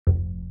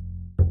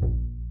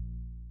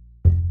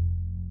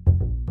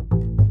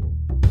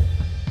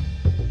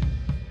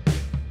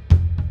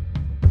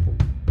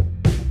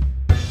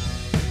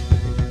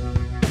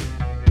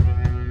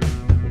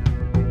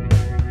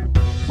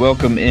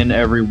Welcome in,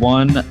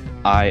 everyone.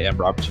 I am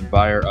Robertson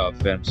Byer of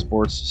Phantom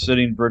Sports.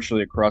 Sitting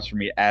virtually across from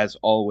me, as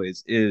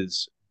always,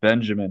 is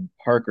Benjamin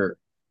Parker.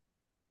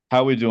 How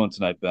are we doing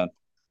tonight, Ben?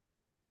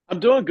 I'm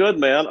doing good,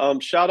 man.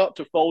 Shout out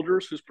to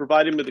Folgers, who's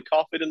providing me the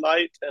coffee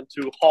tonight, and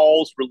to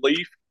Hall's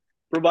Relief,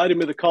 providing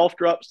me the cough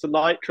drops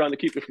tonight, trying to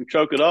keep me from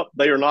choking up.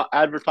 They are not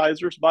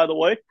advertisers, by the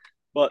way,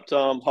 but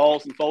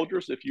Hall's and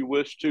Folgers, if you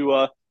wish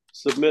to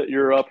submit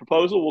your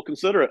proposal, we'll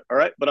consider it. All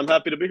right, but I'm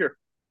happy to be here.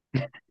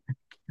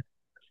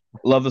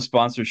 Love the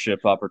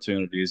sponsorship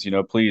opportunities.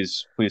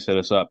 Please hit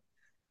us up.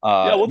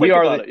 Yeah, we'll We think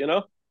are about the it. You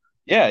know.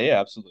 Yeah,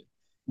 absolutely.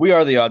 We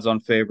are the odds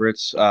on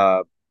favorites.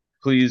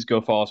 Please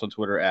go follow us on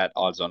Twitter at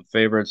odds on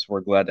favorites.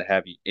 We're glad to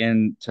have you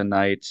in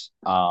tonight.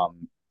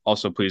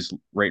 Also, please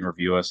rate and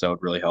review us. That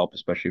would really help,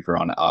 especially if you're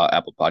on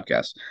Apple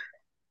Podcasts.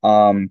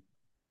 Um,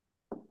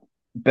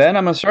 Ben,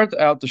 I'm going to start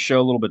out the show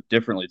a little bit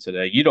differently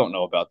today. You don't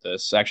know about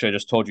this. Actually, I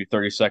just told you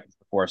 30 seconds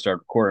before I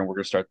started recording. We're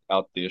going to start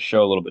out the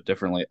show a little bit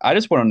differently. I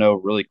just want to know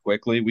really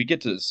quickly. We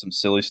get to some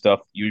silly stuff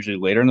usually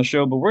later in the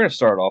show, but we're going to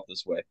start off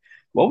this way.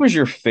 What was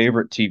your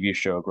favorite TV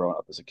show growing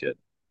up as a kid?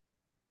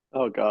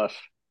 Oh gosh,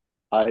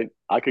 I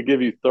could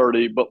give you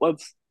 30, but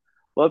let's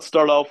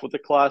start off with the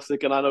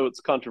classic. And I know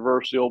it's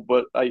controversial,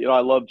 but I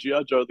love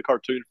GI Joe, the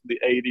cartoon from the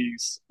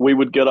 '80s. We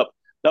would get up.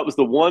 That was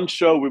the one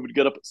show we would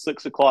get up at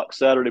 6 o'clock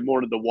Saturday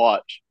morning to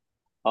watch.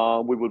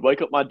 We would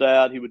wake up my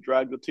dad. He would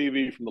drag the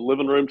TV from the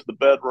living room to the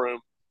bedroom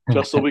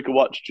just so we could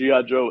watch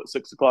GI Joe at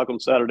 6 o'clock on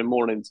Saturday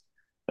mornings.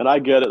 And I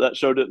get it. That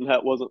show didn't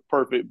have wasn't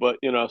perfect, but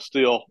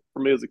still for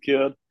me as a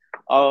kid.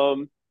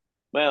 Um,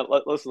 Man,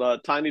 listen,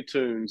 Tiny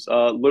Toons,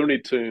 Looney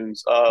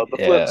Tunes, the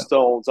Yeah,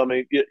 Flintstones. I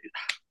mean,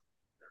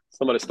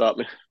 somebody stop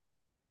me.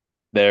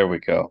 there we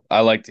go. I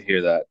like to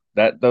hear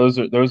that. Those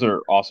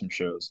are awesome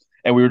shows.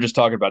 And we were just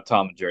talking about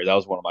Tom and Jerry. That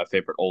was one of my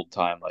favorite old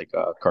time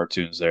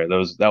cartoons there.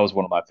 That was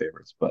one of my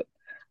favorites. But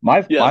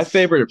my Yes.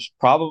 favorite is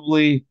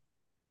probably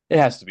it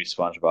has to be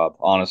SpongeBob,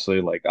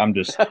 honestly. Like I'm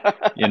just,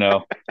 you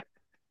know,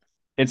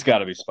 it's got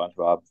to be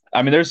SpongeBob.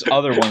 I mean, there's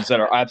other ones that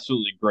are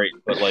absolutely great,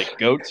 but like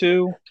go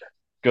to.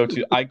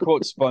 I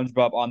quote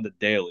SpongeBob on the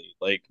daily.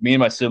 Like me and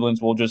my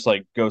siblings will just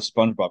like go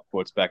SpongeBob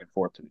quotes back and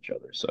forth to each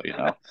other. So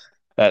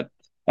that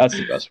that's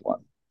the best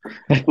one.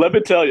 Let me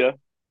tell you,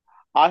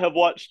 I have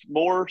watched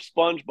more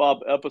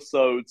SpongeBob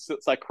episodes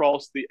since I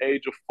crossed the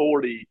age of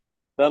 40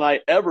 than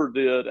I ever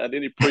did at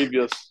any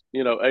previous,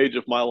 age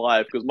of my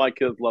life because my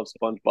kids love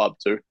SpongeBob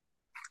too.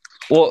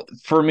 Well,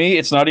 for me,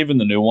 it's not even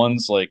the new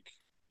ones. Like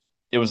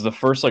it was the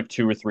first like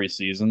two or three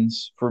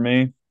seasons for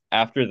me.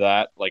 After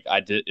that, like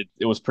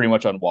it was pretty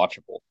much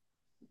unwatchable,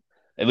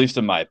 at least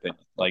in my opinion.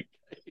 Like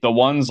the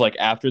ones like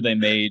after they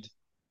made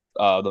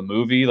the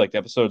movie, like the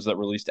episodes that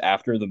released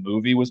after the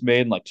movie was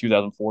made in like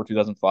 2004,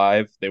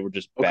 2005, they were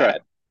just Okay.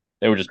 bad.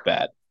 They were just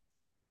bad.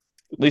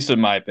 At least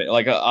in my opinion.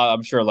 Like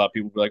I'm sure a lot of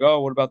people will be like,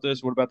 "Oh, what about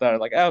this? What about that?" I'm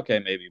like, okay,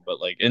 maybe, but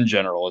like in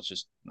general, it's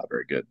just not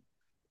very good.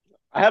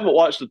 I haven't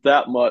watched it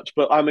that much,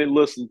 but I mean,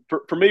 listen,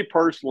 for me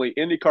personally,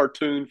 any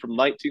cartoon from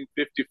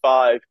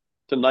 1955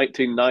 to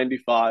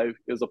 1995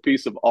 is a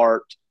piece of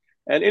art.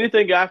 And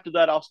anything after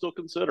that, I'll still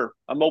consider.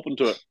 I'm open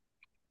to it.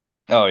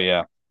 Oh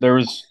yeah, there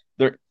was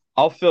there.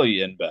 I'll fill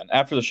you in, Ben.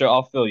 After the show,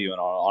 I'll fill you in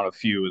on a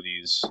few of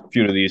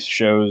these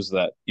shows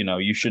that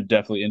you should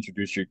definitely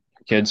introduce your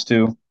kids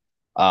to.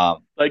 Um,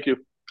 Thank you.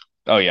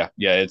 oh yeah,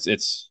 yeah.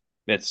 It's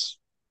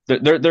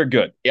they're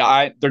good.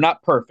 Yeah, they're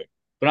not perfect.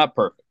 They're not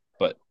perfect,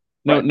 but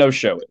no Right. no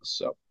show is.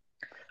 So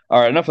all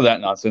right, enough of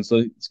that nonsense.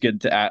 Let's get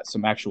into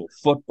some actual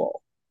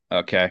football.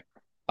 Okay.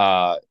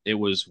 It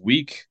was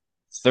week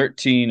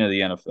 13 of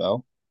the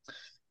NFL.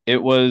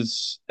 It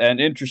was an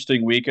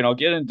interesting week, and I'll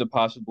get into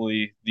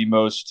possibly it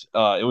was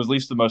at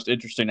least the most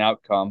interesting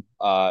outcome.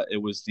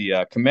 It was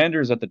the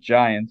Commanders at the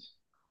Giants.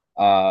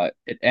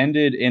 It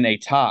ended in a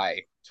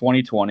tie,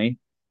 2020.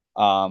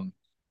 Um,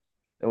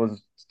 it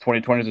was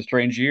 2020 is a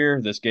strange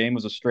year. This game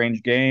was a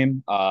strange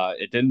game.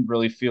 It didn't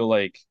really feel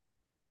like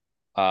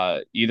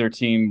either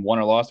team won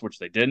or lost, which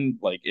they didn't.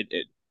 Like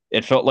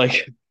it felt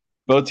like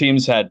both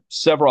teams had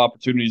several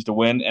opportunities to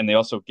win, and they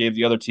also gave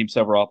the other team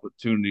several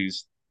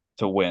opportunities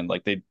to win.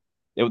 Like they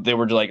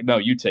were like, no,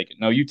 you take it,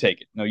 no, you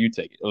take it, no, you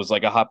take it. It was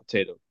like a hot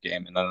potato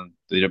game, and then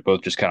they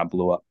both just kind of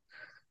blew up.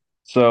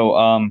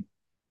 So,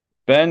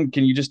 Ben,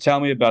 can you just tell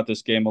me about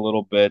this game a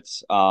little bit?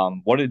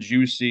 What did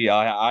you see?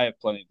 I have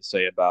plenty to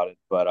say about it,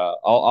 but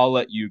I'll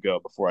let you go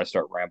before I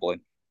start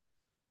rambling.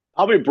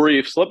 I'll be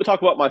brief. So let me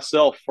talk about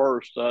myself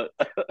first.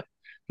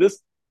 This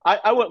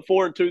I went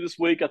 4-2 this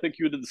week. I think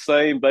you did the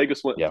same.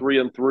 Vegas went Yeah.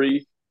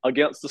 3-3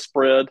 against the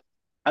spread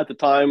at the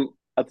time.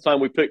 At the time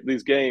we picked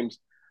these games,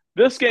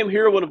 this game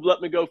here would have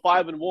let me go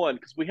 5-1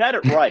 because we had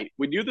it right.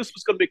 We knew this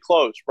was going to be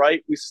close,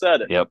 right? We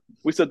said it. Yep.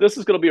 We said this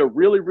is going to be a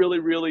really, really,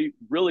 really,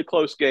 really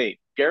close game,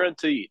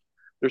 guaranteed.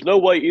 There's no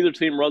way either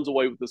team runs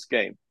away with this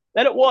game,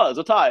 and it was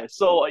a tie.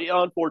 So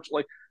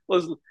unfortunately,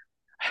 listen,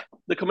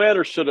 the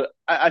Commanders should have.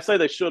 I say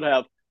they should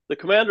have. The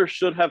Commanders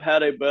should have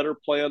had a better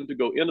plan to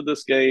go into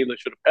this game. They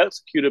should have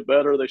executed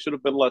better. They should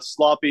have been less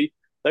sloppy.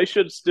 They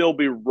should still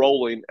be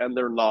rolling, and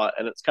they're not,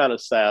 and it's kind of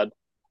sad.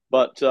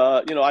 But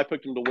I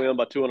picked them to win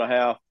by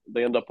 2.5.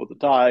 They end up with a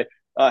tie.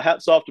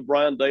 Hats off to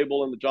Brian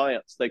Dable and the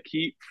Giants. They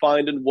keep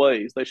finding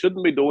ways. They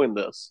shouldn't be doing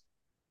this.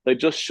 They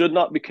just should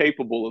not be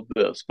capable of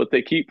this, but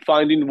they keep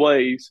finding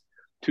ways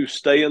to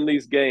stay in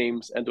these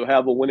games and to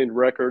have a winning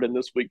record, and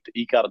this week to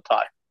eke out a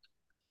tie.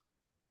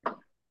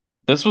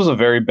 This was a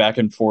very back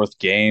and forth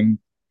game.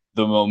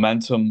 The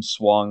momentum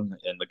swung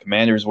in the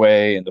Commanders'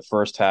 way in the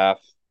first half.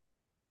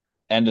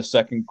 End of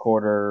second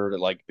quarter,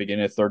 like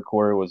beginning of third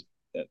quarter was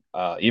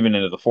even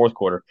into the fourth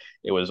quarter,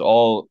 it was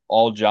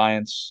all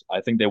Giants.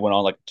 I think they went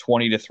on like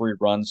 20-3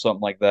 run,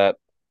 something like that.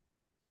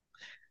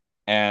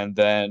 And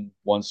then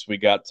once we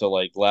got to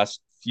like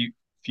last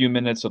few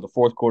minutes of the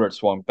fourth quarter, it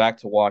swung back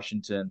to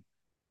Washington.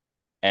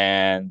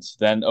 And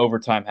then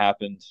overtime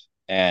happened,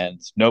 and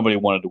nobody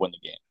wanted to win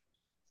the game.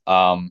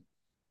 Um,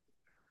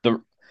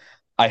 the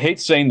I hate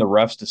saying the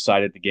refs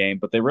decided the game,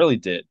 but they really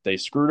did. They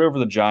screwed over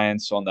the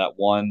Giants on that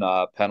one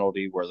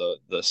penalty where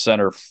the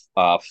center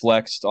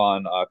flexed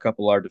on a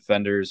couple of our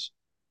defenders,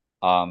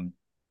 um,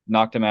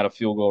 knocked him out of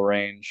field goal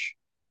range.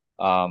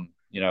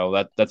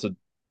 That's a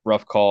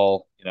rough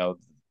call.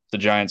 The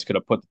Giants could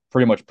have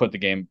pretty much put the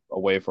game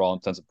away for all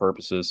intents and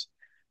purposes.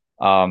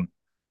 Um,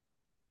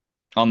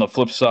 on the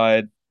flip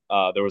side,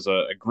 there was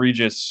a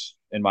egregious,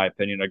 in my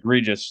opinion,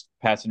 egregious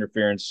pass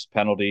interference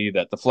penalty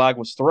that the flag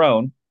was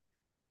thrown,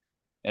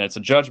 and it's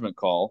a judgment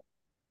call.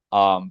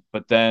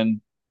 But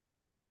then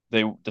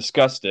they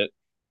discussed it.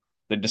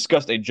 They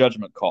discussed a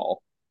judgment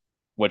call,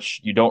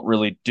 which you don't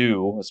really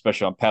do,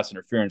 especially on pass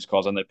interference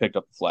calls, and they picked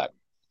up the flag.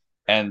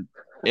 And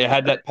it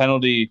had that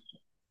penalty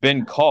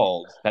been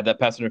called, had that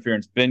pass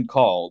interference been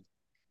called,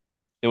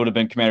 it would have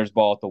been Commander's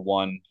ball at the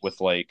one with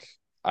like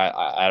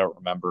I don't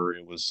remember.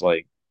 It was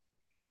like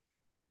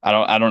I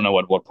don't know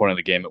at what point of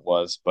the game it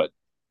was, but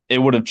it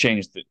would have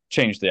changed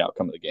the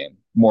outcome of the game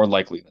more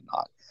likely than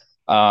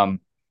not.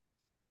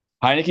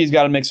 Heineke's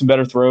got to make some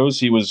better throws.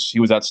 He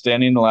was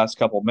outstanding in the last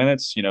couple of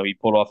minutes. He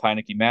pulled off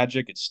Heineke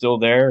magic. It's still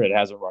there. It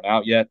hasn't run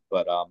out yet,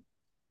 but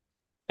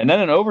and then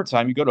in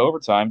overtime, you go to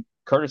overtime.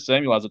 Curtis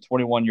Samuel has a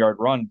 21-yard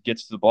run,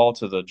 gets the ball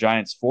to the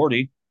Giants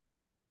 40,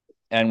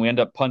 and we end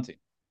up punting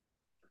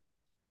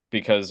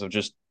because of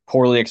just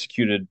poorly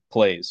executed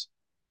plays.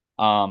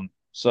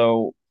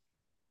 So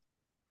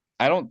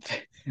I don't.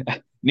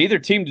 Neither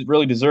team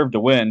really deserved to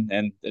win,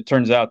 and it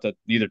turns out that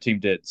neither team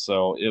did.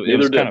 So it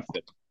was kind of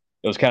fitting.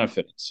 It was kind of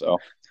fitting. So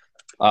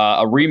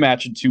a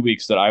rematch in 2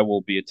 weeks that I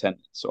will be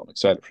attending. So I'm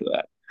excited for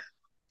that.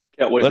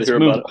 Can't wait to hear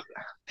about it.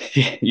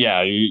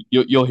 Yeah,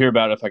 you'll hear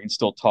about it if I can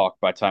still talk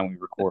by the time we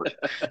record.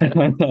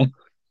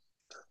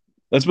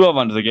 Let's move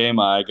on to the game.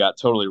 I got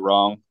totally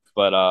wrong,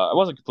 but I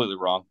wasn't completely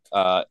wrong.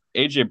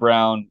 AJ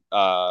Brown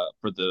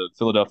for the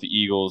Philadelphia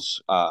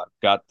Eagles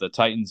got the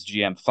Titans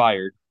GM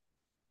fired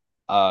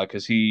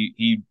because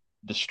he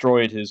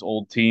destroyed his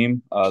old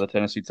team, the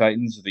Tennessee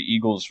Titans. The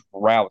Eagles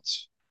rout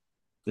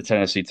the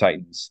Tennessee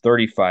Titans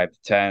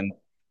 35-10.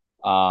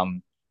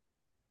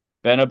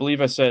 Ben, I believe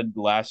I said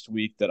last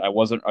week that I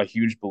wasn't a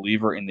huge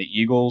believer in the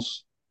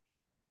Eagles,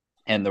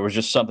 and there was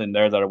just something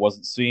there that I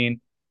wasn't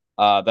seeing.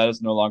 That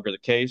is no longer the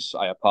case.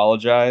 I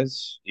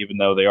apologize. Even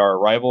though they are a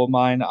rival of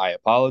mine, I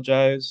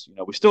apologize.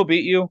 We still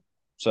beat you,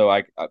 so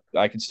I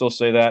can still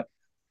say that.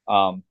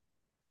 But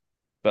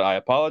I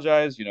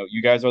apologize.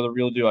 You guys are the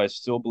real deal. I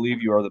still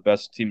believe you are the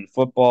best team in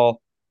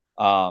football.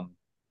 Over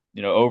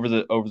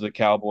the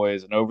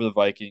Cowboys and over the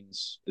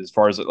Vikings as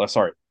far as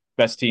sorry,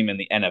 best team in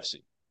the NFC.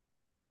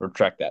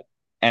 Retract that.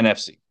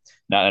 NFC,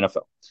 not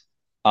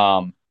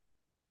NFL.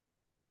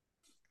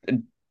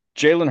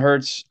 Jalen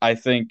Hurts, I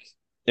think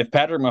if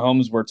Patrick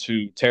Mahomes were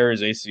to tear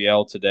his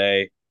ACL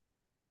today,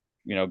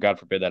 God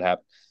forbid that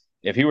happen.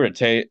 If he were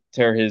to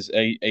tear his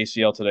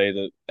ACL today,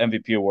 the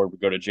MVP award would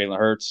go to Jalen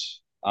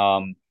Hurts.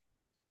 The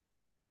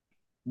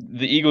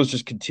Eagles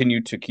just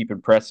continue to keep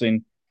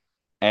impressing,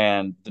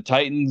 and the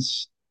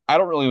Titans, I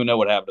don't really even know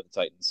what happened to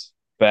the Titans.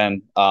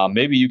 Ben,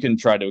 maybe you can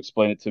try to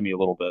explain it to me a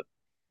little bit.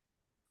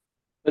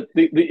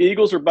 The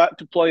Eagles are back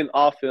to playing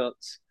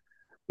offense,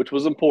 which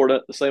was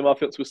important. The same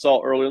offense we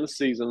saw earlier in the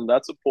season.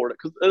 That's important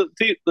because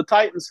the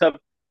Titans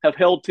have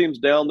held teams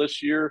down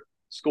this year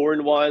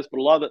scoring wise, but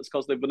a lot of that's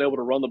because they've been able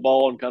to run the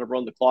ball and kind of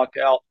run the clock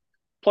out,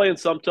 playing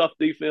some tough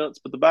defense.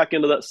 But the back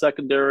end of that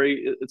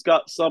secondary, it's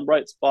got some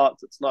bright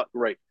spots. It's not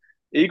great.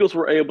 Eagles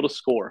were able to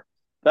score.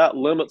 That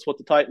limits what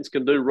the Titans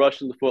can do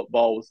rushing the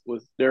football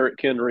with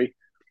Derrick Henry.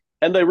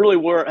 And they really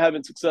weren't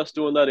having success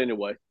doing that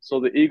anyway. So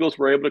the Eagles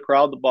were able to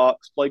crowd the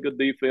box, play good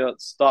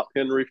defense, stop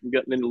Henry from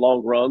getting into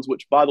long runs,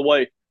 which, by the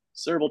way,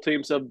 several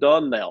teams have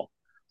done now.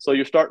 So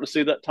you're starting to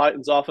see that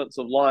Titans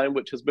offensive line,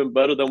 which has been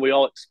better than we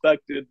all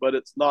expected, but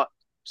it's not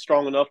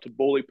strong enough to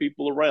bully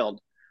people around.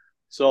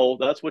 So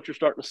that's what you're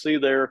starting to see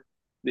there.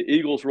 The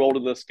Eagles rolled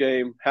in this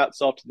game.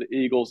 Hats off to the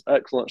Eagles.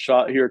 Excellent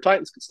shot here.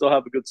 Titans can still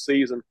have a good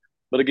season.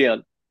 But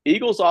again,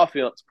 Eagles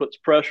offense puts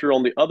pressure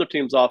on the other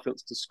team's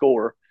offense to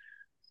score.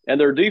 And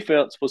their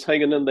defense was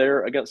hanging in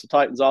there against the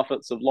Titans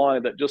offensive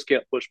line that just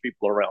can't push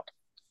people around.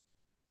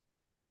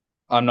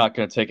 I'm not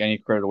going to take any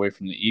credit away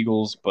from the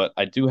Eagles, but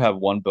I do have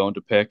one bone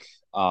to pick.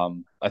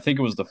 I think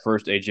it was the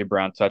first AJ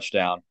Brown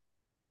touchdown.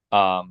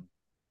 Um,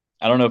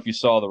 I don't know if you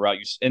saw the route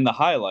in the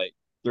highlight.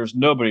 There's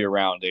nobody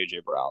around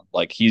AJ Brown.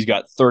 Like he's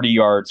got 30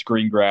 yards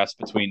green grass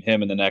between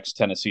him and the next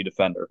Tennessee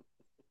defender.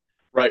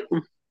 Right.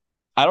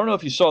 I don't know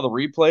if you saw the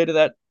replay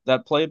to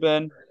that play,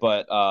 Ben,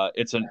 but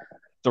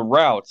the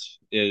route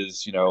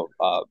is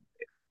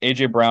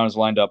AJ Brown is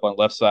lined up on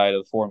left side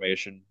of the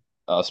formation,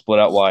 split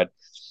out wide,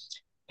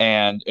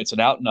 and it's an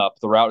out and up.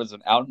 The route is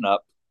an out and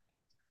up,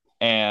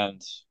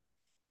 and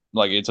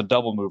like it's a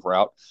double move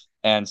route.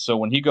 And so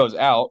when he goes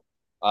out,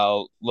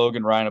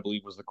 Logan Ryan, I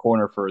believe, was the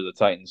corner for the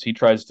Titans. He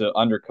tries to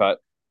undercut,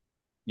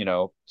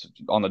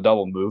 on the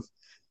double move,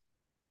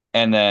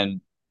 and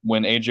then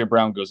when AJ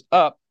Brown goes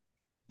up,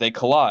 they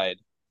collide.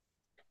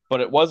 But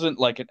it wasn't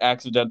like an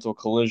accidental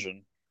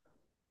collision.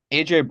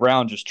 AJ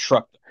Brown just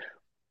trucked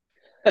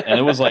him, and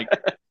it was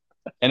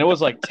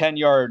like 10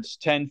 yards,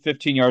 10,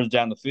 15 yards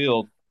down the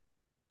field.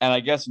 And I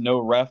guess no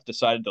ref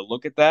decided to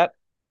look at that.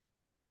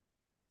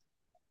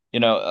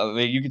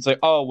 You could say,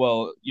 oh,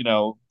 well,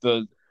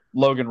 the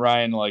Logan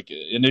Ryan like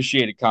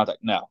initiated contact.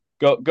 No,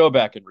 go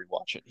back and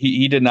rewatch it.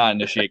 He did not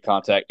initiate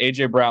contact.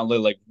 AJ Brown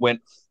literally like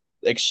went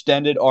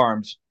extended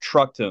arms,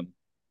 trucked him,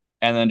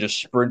 and then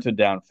just sprinted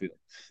downfield.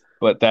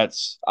 But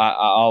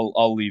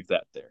I'll leave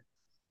that there.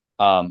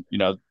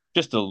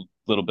 Just a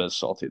little bit of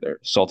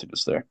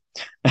saltiness there.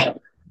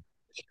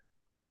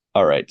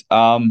 All right.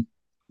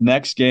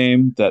 Next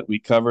game that we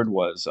covered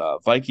was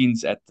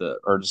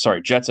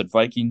Jets at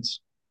Vikings.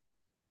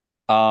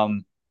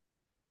 Um,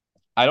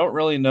 I don't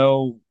really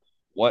know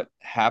what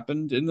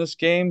happened in this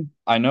game.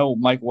 I know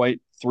Mike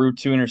White threw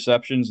two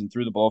interceptions and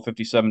threw the ball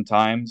 57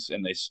 times,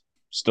 and they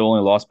still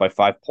only lost by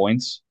 5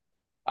 points.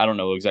 I don't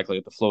know exactly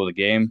what the flow of the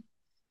game,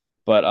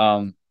 but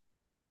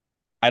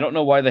I don't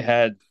know why they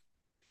had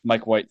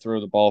Mike White throw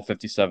the ball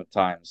 57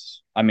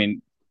 times. I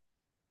mean,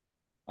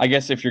 I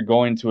guess if you're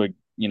going to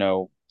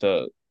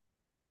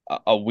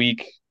a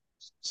weak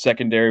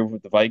secondary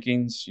with the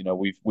Vikings,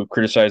 we've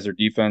criticized their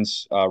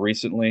defense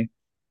recently.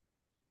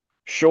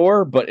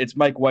 Sure, but it's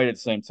Mike White at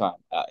the same time.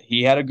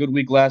 He had a good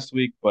week last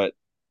week, but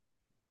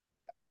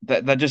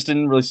that just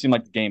didn't really seem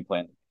like the game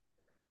plan.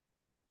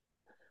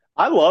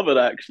 I love it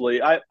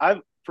actually.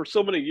 I've for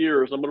so many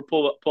years. I'm going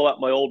to pull out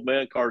my old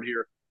man card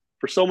here.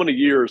 For so many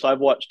years, I've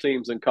watched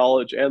teams in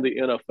college and the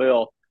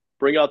NFL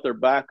bring out their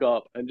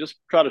backup and just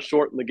try to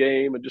shorten the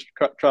game and just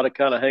try to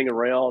kind of hang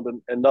around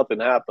and nothing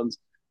happens.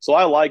 So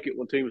I like it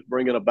when teams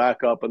bring in a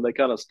backup and they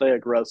kind of stay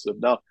aggressive.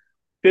 Now,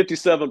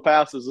 57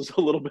 passes is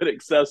a little bit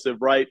excessive,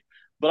 right?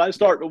 But I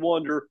start to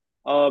wonder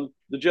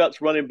the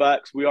Jets running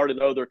backs, we already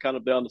know they're kind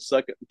of down to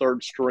second and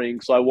third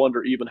string. So I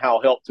wonder even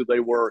how helpful they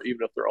were, even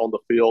if they're on the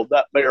field.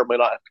 That may or may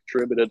not have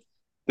contributed.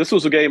 This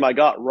was a game I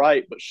got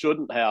right, but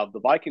shouldn't have.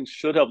 The Vikings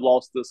should have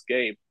lost this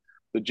game.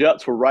 The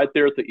Jets were right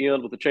there at the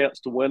end with a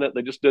chance to win it.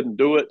 They just didn't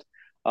do it.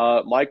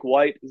 Mike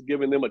White is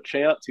giving them a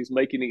chance. He's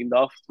making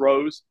enough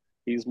throws.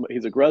 He's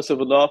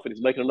aggressive enough, and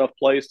he's making enough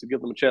plays to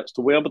give them a chance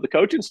to win. But the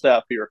coaching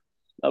staff here,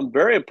 I'm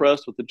very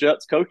impressed with the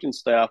Jets coaching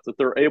staff that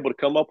they're able to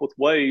come up with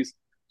ways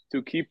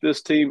to keep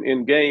this team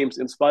in games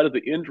in spite of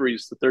the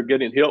injuries that they're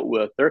getting hit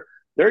with.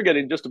 They're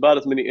getting just about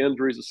as many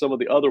injuries as some of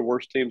the other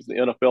worst teams in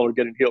the NFL are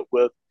getting hit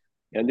with,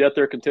 and yet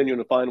they're continuing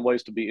to find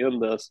ways to be in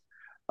this.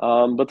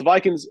 But the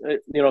Vikings,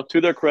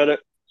 to their credit,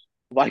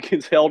 the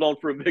Vikings held on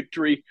for a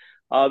victory.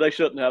 They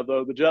shouldn't have,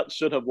 though. The Jets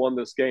should have won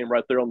this game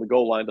right there on the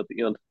goal line at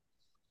the end.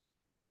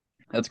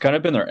 That's kind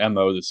of been their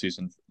MO this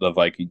season, the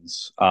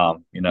Vikings.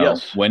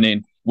 Yes.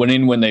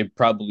 Winning when they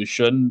probably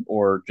shouldn't,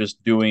 or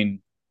just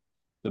doing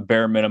the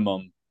bare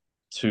minimum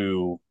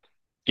to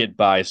get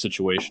by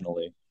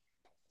situationally,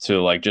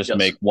 to like just Yes.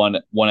 make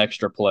one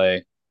extra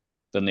play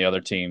than the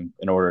other team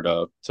in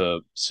order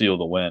to seal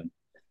the win.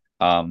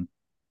 Um,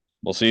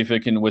 we'll see if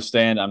it can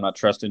withstand. I'm not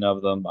trusting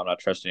of them. I'm not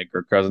trusting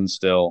Kirk Cousins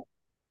still.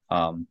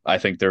 I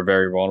think they're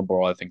very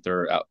vulnerable. I think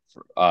they're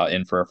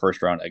in for a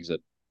first round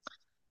exit.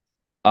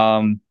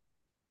 Um,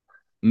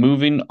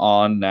 Moving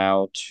on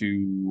now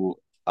to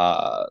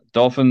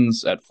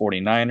Dolphins at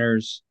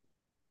 49ers.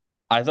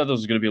 I thought this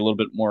was going to be a little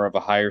bit more of a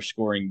higher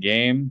scoring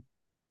game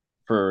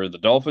for the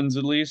Dolphins,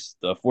 at least.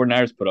 The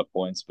 49ers put up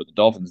points, but the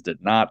Dolphins did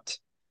not.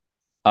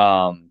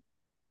 Um,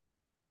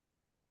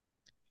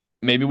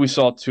 Maybe we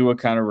saw Tua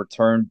kind of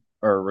return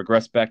or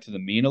regress back to the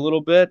mean a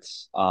little bit.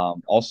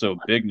 Also,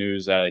 big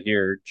news out of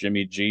here,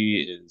 Jimmy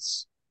G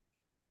is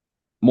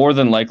more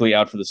than likely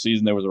out for the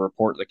season. There was a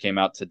report that came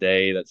out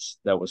today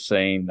that was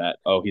saying that,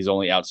 oh, he's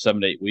only out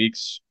 7 to 8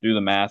 weeks. Do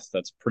the math.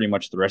 That's pretty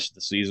much the rest of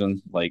the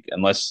season. Like,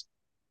 unless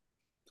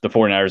the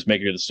 49ers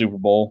make it to the Super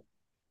Bowl,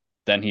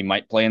 then he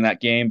might play in that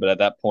game. But at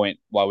that point,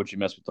 why would you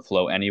mess with the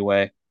flow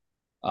anyway?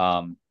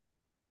 Um,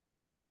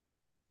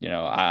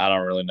 I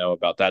don't really know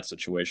about that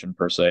situation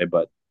per se,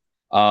 but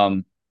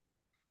um,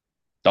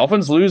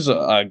 Dolphins lose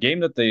a game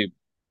that they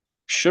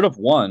should have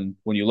won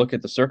when you look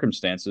at the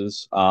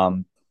circumstances.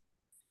 Ben,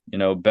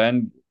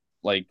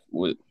 like,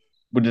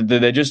 did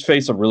they just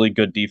face a really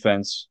good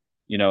defense?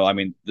 I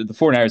mean, the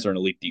 49ers are an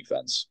elite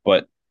defense,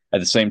 but at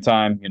the same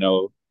time,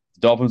 the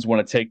Dolphins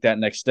want to take that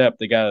next step.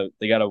 They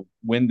gotta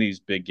win these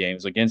big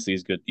games against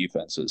these good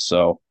defenses.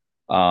 So,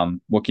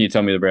 what can you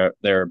tell me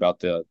there about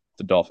the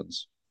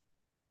Dolphins?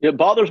 It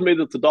bothers me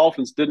that the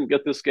Dolphins didn't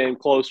get this game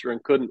closer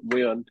and couldn't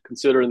win,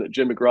 considering that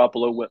Jimmy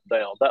Garoppolo went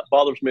down. That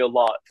bothers me a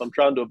lot. I'm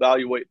trying to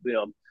evaluate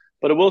them.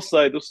 But I will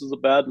say this is a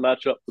bad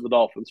matchup for the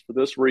Dolphins for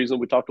this reason.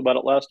 We talked about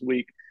it last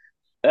week.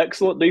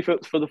 Excellent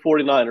defense for the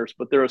 49ers,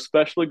 but they're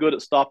especially good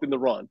at stopping the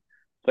run.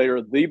 They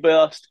are the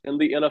best in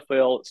the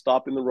NFL at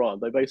stopping the run.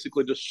 They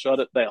basically just shut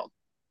it down.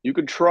 You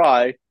could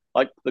try,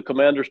 like the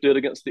Commanders did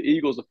against the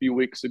Eagles a few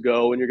weeks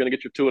ago, and you're going to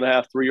get your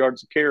 2.5, 3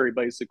 yards of carry,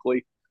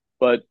 basically.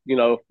 But,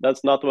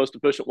 that's not the most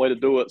efficient way to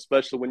do it,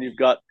 especially when you've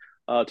got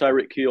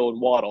Tyreek Hill and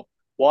Waddle.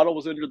 Waddle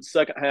was injured the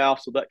second half,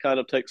 so that kind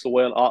of takes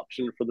away an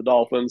option for the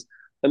Dolphins.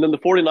 And then the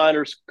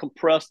 49ers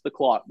compress the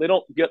clock. They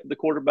don't get the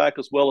quarterback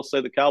as well as,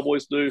 say, the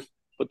Cowboys do,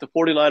 but the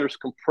 49ers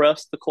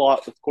compress the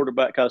clock that the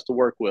quarterback has to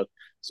work with.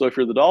 So if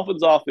you're the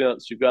Dolphins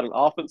offense, you've got an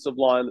offensive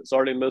line that's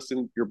already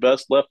missing your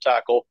best left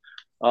tackle.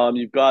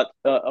 You've got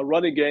a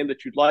running game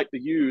that you'd like to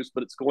use,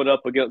 but it's going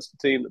up against a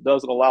team that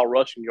doesn't allow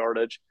rushing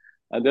yardage.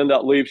 And then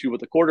that leaves you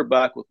with a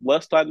quarterback with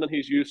less time than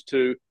he's used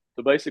to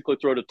basically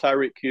throw to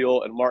Tyreek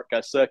Hill and Mark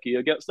Gesicki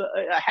against a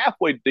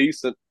halfway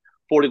decent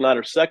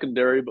 49ers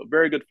secondary, but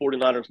very good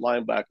 49ers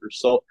linebackers.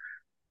 So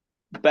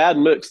bad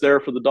mix there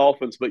for the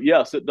Dolphins. But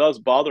yes, it does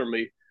bother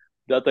me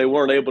that they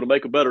weren't able to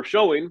make a better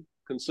showing,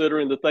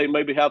 considering that they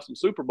maybe have some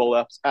Super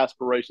Bowl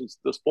aspirations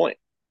at this point.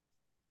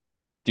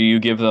 Do you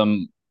give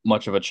them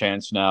much of a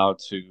chance now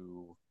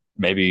to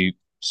maybe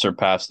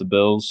surpass the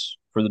Bills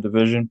for the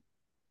division?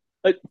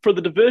 For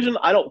the division,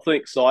 I don't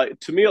think so.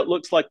 To me, it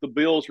looks like the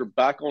Bills are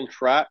back on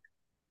track.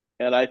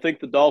 And I think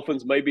the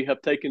Dolphins maybe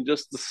have taken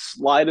just the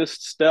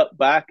slightest step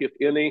back, if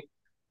any.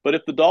 But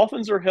if the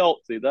Dolphins are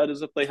healthy, that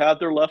is, if they have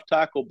their left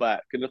tackle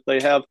back, and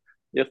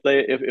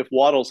if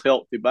Waddle's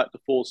healthy, back to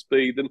full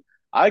speed, then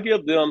I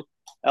give them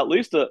at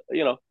least a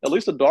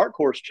dark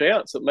horse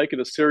chance at making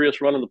a serious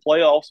run in the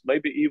playoffs,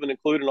 maybe even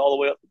including all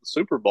the way up to the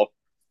Super Bowl.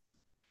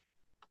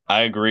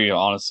 I agree,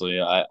 honestly.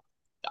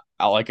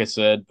 Like I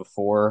said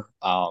before,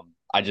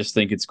 I just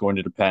think it's going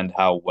to depend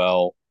how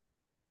well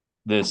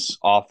this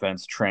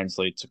offense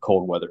translates to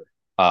cold weather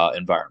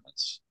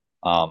environments.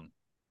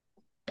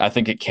 I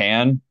think it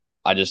can.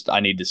 I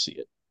need to see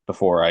it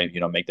before I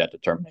make that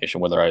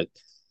determination whether I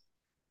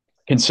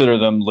consider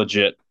them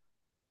legit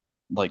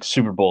like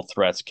Super Bowl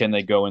threats. Can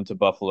they go into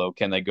Buffalo?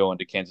 Can they go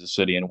into Kansas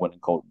City and win in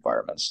cold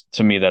environments?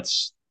 To me,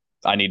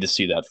 I need to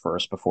see that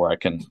first before I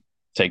can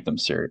take them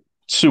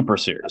super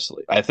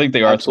seriously. I think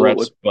they are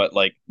Absolutely. threats, but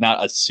like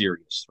not a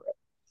serious threat.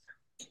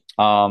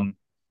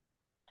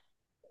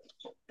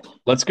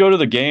 Let's go to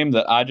the game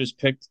that I just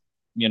picked,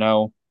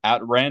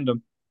 at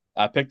random.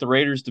 I picked the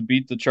Raiders to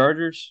beat the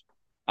Chargers.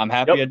 I'm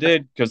happy I Yep.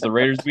 did because the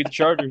Raiders beat the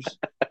Chargers.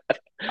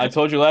 I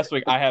told you last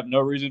week I have no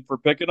reason for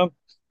picking them.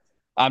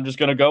 I'm just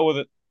going to go with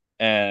it.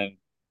 And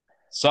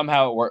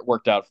somehow it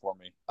worked out for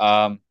me.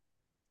 The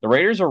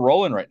Raiders are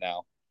rolling right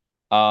now.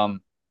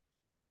 Um,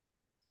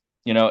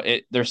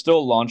 they're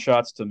still long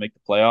shots to make the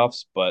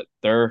playoffs, but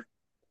they're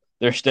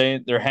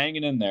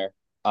hanging in there.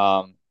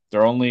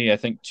 They're only, I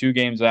think, 2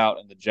 games out,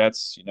 and the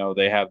Jets,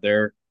 they have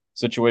their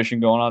situation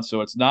going on,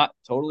 so it's not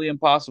totally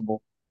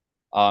impossible.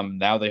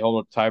 Now they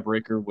hold a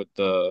tiebreaker with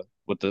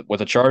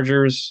the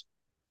Chargers.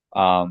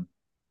 Um,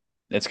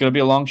 it's going to be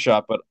a long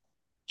shot, but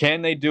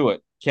can they do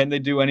it? Can they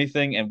do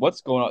anything? And what's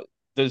going on?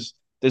 Does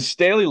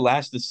Staley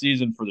last the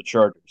season for the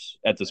Chargers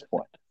at this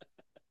point?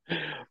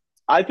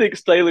 I think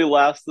Staley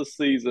lasts the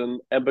season,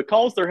 and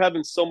because they're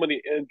having so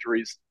many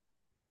injuries,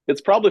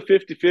 it's probably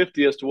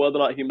 50-50 as to whether or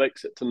not he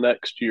makes it to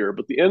next year.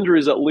 But the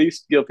injuries at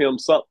least give him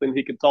something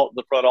he can talk to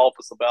the front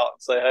office about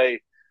and say,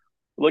 hey,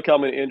 look how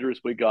many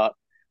injuries we got.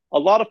 A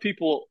lot of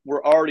people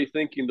were already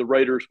thinking the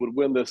Raiders would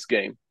win this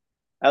game.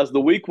 As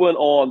the week went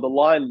on, the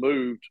line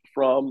moved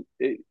from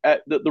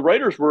the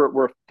Raiders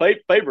were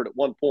favored at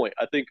one point.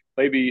 I think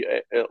maybe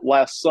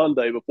last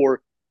Sunday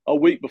before a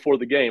week before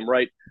the game,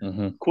 right?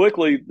 Mm-hmm.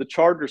 Quickly, the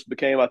Chargers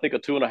became, I think, a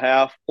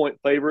 2.5 point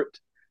favorite.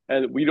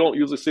 And we don't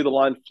usually see the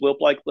line flip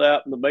like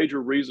that. And the major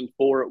reason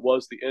for it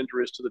was the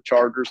injuries to the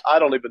Chargers. I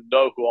don't even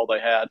know who all they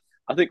had.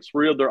 I think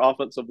 3 of their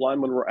offensive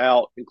linemen were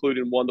out,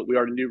 including one that we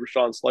already knew,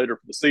 Rashawn Slater,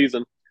 for the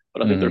season.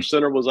 But I think their Mm-hmm.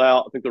 center was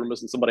out. I think they were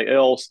missing somebody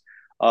else.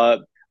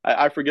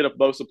 I forget if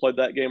Bosa played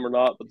that game or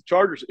not, but the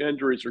Chargers'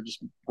 injuries are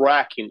just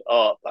racking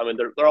up. I mean,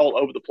 they're all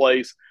over the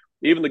place.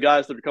 Even the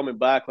guys that are coming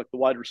back, like the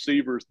wide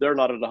receivers, they're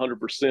not at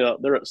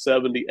 100%. They're at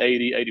 70,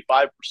 80,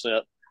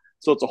 85%.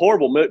 So it's a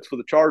horrible mix for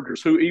the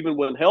Chargers, who, even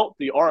when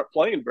healthy, aren't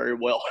playing very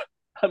well.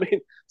 I mean,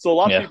 so a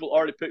lot of Yeah. people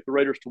already picked the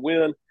Raiders to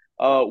win.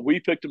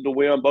 We picked them to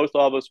win, both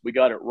of us. We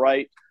got it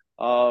right.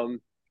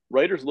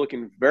 Raiders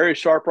looking very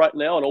sharp right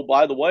now. And, oh,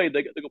 by the way,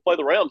 they go play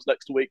the Rams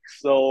next week.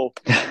 So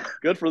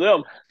good for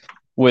them.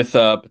 With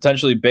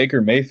potentially Baker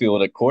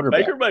Mayfield at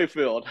quarterback. Baker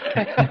Mayfield.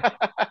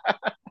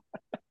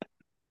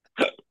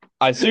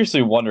 I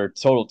seriously wonder,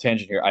 total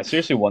tangent here. I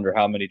seriously wonder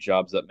how many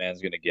jobs that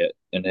man's going to get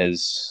in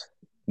his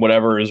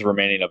whatever is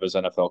remaining of his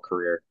NFL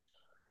career.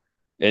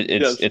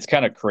 Yes. It's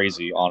kind of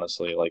crazy,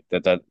 honestly. Like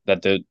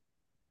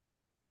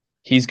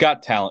he's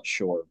got talent,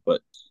 sure,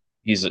 but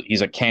he's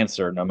a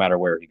cancer no matter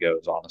where he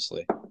goes,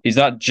 honestly. He's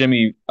not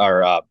Jimmy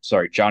or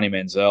sorry, Johnny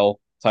Manziel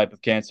type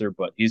of cancer,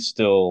 but he's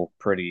still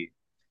pretty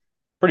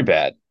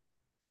bad.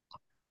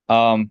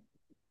 Um,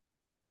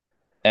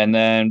 and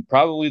then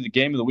probably the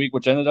game of the week,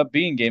 which ended up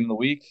being game of the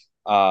week,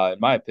 in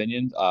my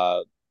opinion,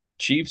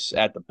 Chiefs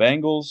at the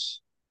Bengals.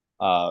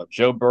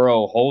 Joe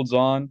Burrow holds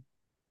on.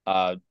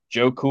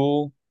 Joe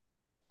Cool,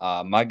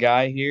 my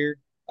guy here,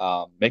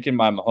 making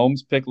my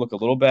Mahomes pick look a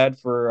little bad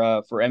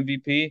for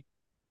MVP.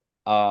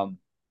 Um,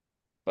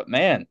 but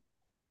man,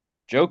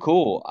 Joe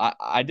Cool.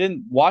 I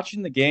didn't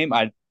watching the game.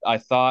 I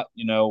thought,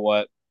 you know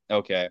what?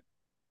 Okay,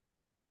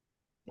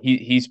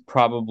 he's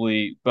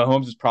probably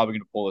Mahomes is probably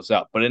going to pull this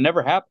out, but it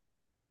never happened.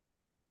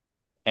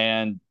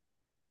 And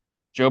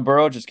Joe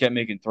Burrow just kept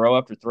making throw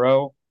after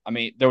throw. I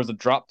mean, there was a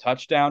drop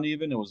touchdown.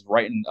 Even it was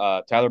right in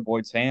Tyler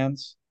Boyd's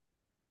hands.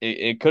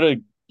 It could have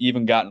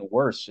even gotten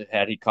worse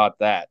had he caught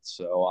that.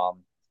 So,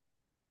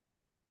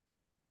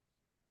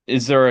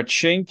 is there a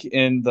chink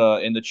in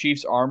the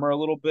Chiefs' armor a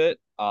little bit?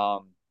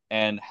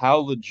 And how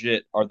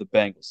legit are the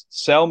Bengals?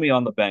 Sell me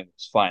on the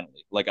Bengals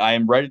finally. Like I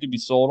am ready to be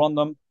sold on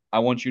them. I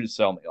want you to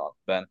sell me on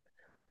Ben.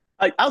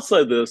 I'll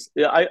say this.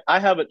 Yeah, I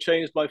haven't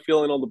changed my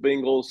feeling on the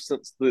Bengals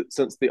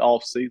since the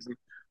off season.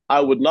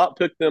 I would not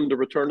pick them to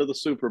return to the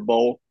Super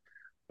Bowl,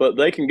 but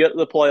they can get to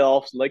the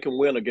playoffs and they can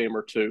win a game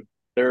or two.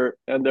 They're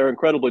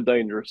incredibly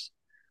dangerous.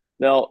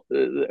 Now,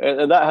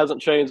 and that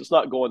hasn't changed. It's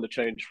not going to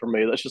change for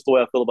me. That's just the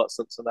way I feel about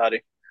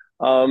Cincinnati.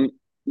 Um,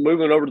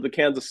 Moving over to the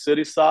Kansas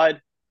City side,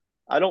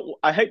 I don't.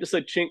 I hate to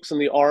say chinks in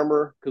the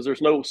armor because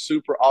there's no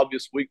super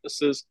obvious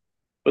weaknesses,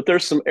 but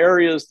there's some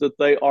areas that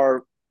they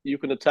are you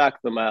can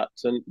attack them at,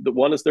 and the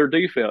one is their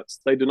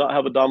defense. They do not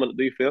have a dominant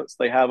defense.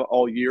 They haven't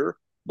all year.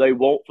 They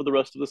won't for the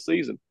rest of the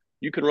season.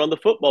 You can run the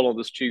football on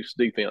this Chiefs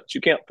defense.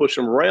 You can't push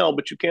them around,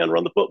 but you can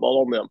run the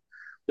football on them.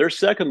 Their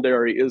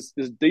secondary is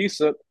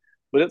decent,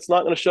 but it's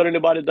not going to shut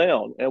anybody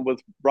down. And with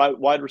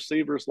wide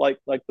receivers like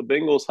the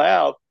Bengals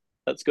have,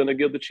 that's going to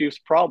give the Chiefs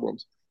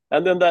problems.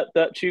 And then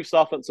that Chiefs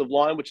offensive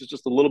line, which is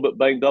just a little bit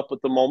banged up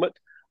at the moment.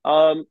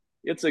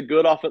 It's a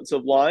good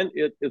offensive line.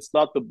 It's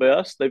not the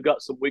best. They've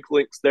got some weak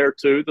links there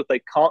too that they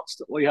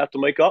constantly have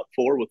to make up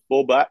for with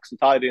fullbacks and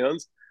tight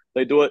ends.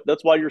 They do it.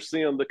 That's why you're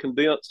seeing the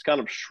condensed, kind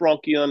of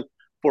shrunk in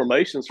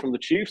formations from the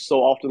Chiefs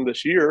so often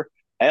this year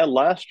and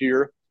last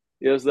year.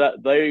 Is that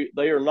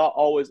they are not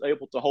always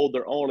able to hold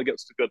their own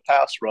against a good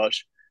pass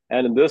rush.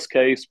 And in this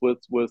case, with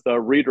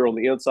Reader on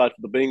the inside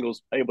for the Bengals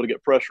able to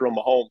get pressure on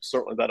Mahomes,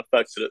 certainly that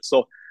affected it.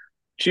 So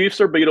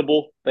Chiefs are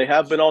beatable. They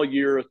have been all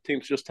year.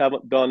 Teams just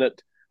haven't done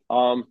it.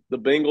 The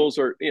Bengals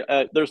are.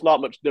 There's not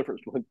much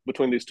difference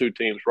between these two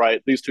teams,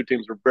 right? These two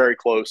teams are very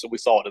close, and we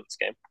saw it in this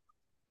game.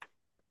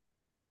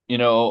 You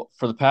know,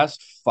 for the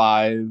past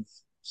 5,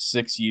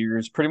 6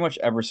 years, pretty much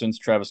ever since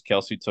Travis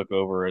Kelce took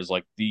over as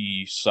like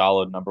the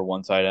solid number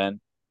one tight end,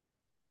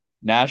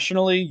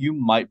 nationally, you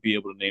might be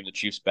able to name the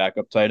Chiefs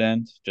backup tight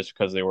end just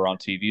because they were on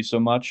TV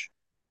so much.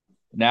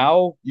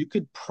 Now you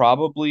could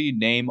probably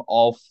name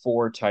all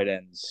four tight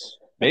ends,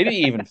 maybe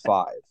even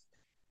five.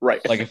 Right.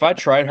 Like if I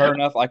tried hard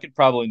enough, I could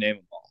probably name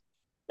them all.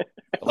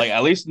 Like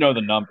at least know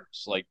the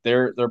numbers. Like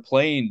they're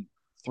playing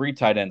three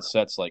tight end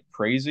sets like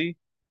crazy,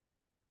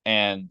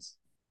 and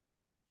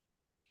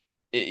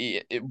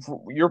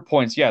your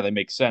points, yeah, they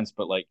make sense,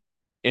 but like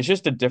it's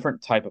just a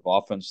different type of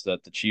offense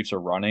that the Chiefs are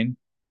running,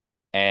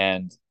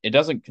 and it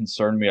doesn't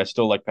concern me. I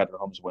still like Patrick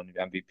Mahomes winning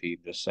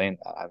MVP. Just saying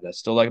that I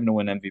still like him to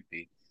win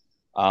MVP.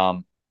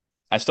 Um,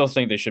 I still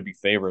think they should be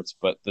favorites,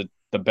 but the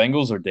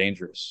Bengals are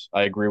dangerous.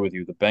 I agree with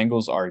you. The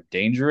Bengals are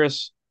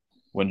dangerous.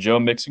 When Joe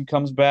Mixon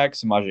comes back,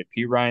 Samaje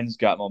Perine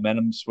got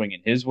momentum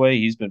swinging his way.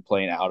 He's been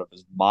playing out of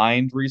his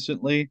mind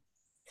recently.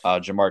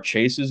 Jamar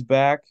Chase is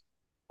back.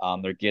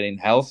 They're getting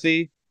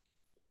healthy.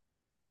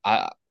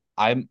 I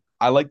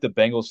I like the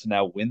Bengals to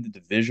now win the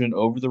division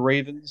over the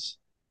Ravens.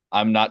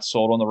 I'm not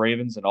sold on the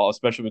Ravens at all,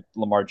 especially with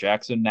Lamar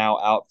Jackson now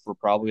out for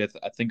probably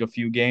I think a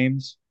few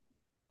games.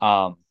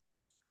 Um,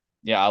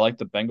 yeah, I like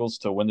the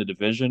Bengals to win the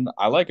division.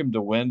 I like him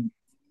to win.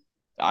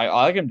 I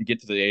like him to get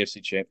to the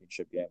AFC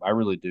Championship game. I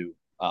really do.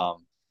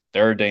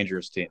 They're a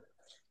dangerous team.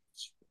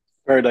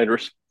 Very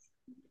dangerous.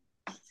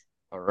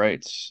 All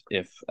right.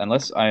 If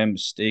unless I am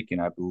mistaken,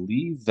 I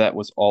believe that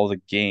was all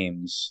the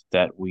games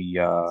that we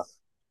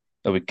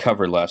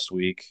covered last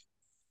week.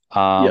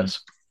 Um,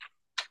 Yes.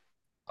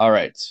 all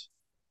right.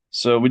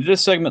 So we did a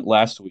segment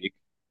last week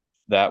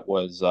that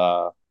was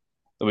that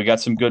we got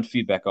some good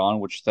feedback on,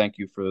 which thank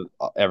you for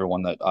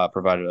everyone that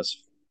provided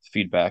us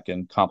feedback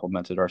and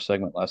complimented our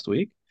segment last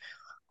week.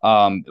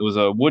 It was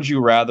a would you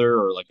rather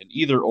or like an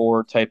either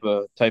or type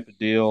of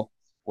deal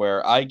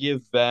where I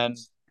give Ben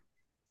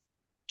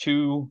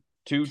two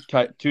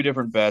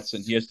different bets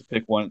and he has to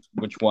pick one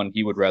which one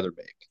he would rather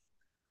make.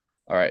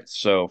 All right,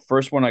 so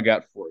first one I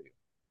got for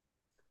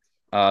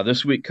you.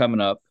 This week coming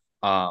up,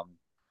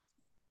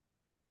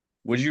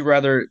 would you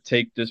rather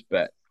take this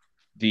bet?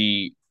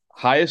 The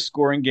highest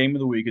scoring game of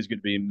the week is going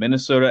to be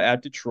Minnesota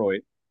at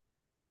Detroit,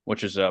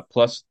 which is a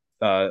plus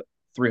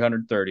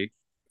 330,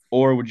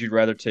 or would you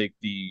rather take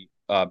the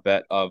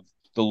bet of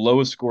the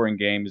lowest scoring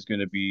game is going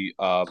to be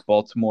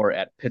Baltimore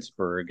at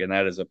Pittsburgh, and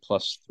that is a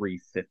plus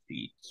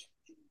 350?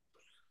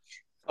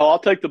 Oh, I'll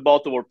take the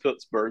Baltimore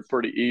Pittsburgh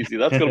pretty easy.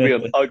 That's going to be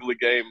an ugly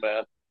game,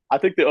 man. I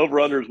think the over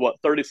under is what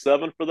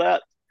 37 for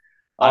that.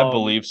 I Um,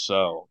 believe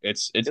so.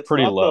 It's it's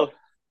pretty not the low.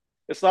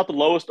 it's not the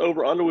lowest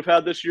over under we've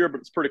had this year, but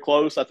it's pretty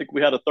close. I think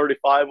we had a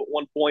 35 at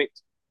one point.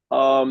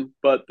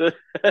 But this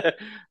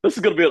is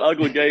going to be an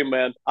ugly game,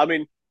 man. I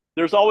mean,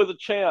 there's always a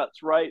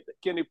chance, right, that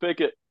Kenny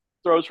Pickett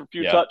throws for a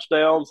few Yeah.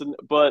 touchdowns,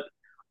 but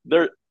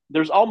there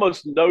there's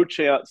almost no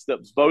chance that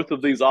both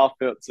of these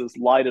offenses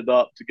light it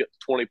up to get to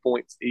 20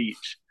 points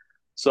each.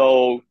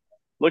 So,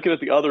 looking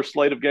at the other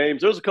slate of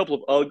games, there's a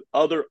couple of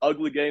other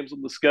ugly games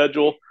on the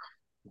schedule.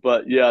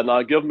 But yeah,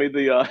 no, give me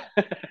the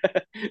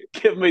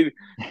give me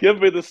give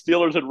me the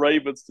Steelers and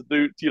Ravens to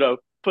do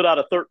put out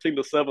a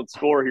 13-7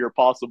 score here,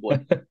 possibly.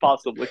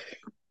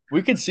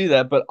 We can see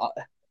that, but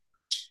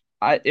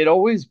it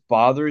always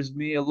bothers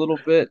me a little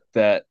bit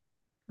that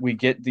we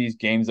get these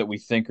games that we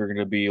think are going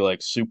to be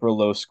like super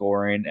low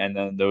scoring, and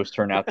then those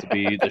turn out to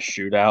be the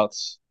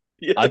shootouts.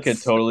 I could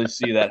Yes, totally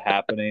see that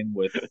happening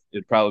with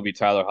it'd probably be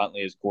Tyler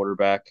Huntley as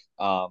quarterback.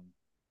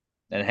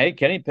 And hey,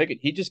 Kenny Pickett,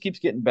 he just keeps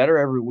getting better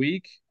every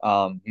week.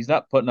 He's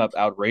not putting up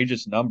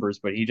outrageous numbers,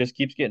 but he just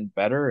keeps getting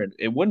better, and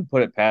it wouldn't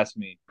put it past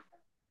me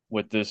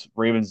with this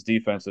Ravens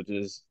defense,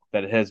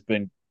 that has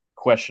been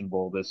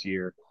questionable this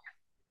year,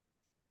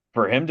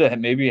 for him to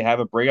maybe have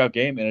a breakout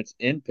game, and it's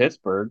in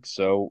Pittsburgh.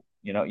 So,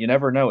 you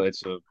never know.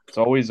 It's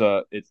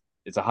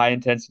a high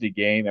intensity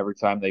game every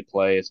time they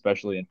play,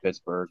 especially in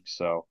Pittsburgh.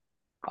 So,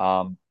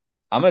 I'm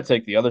gonna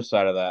take the other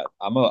side of that.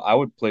 I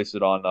would place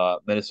it on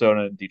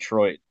Minnesota and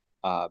Detroit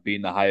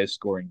being the highest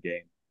scoring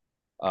game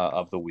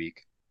of the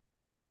week.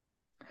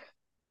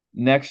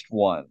 Next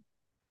one.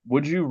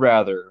 Would you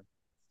rather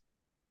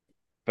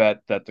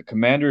bet that the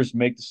Commanders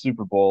make the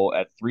Super Bowl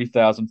at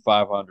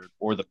 3,500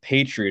 or the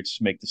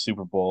Patriots make the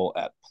Super Bowl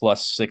at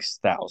plus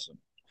 6,000?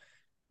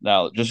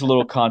 Now, just a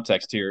little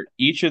context here.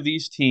 Each of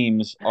these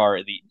teams are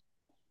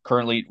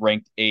currently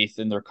ranked eighth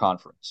in their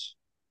conference.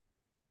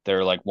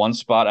 They're like one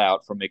spot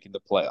out from making the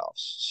playoffs.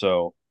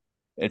 So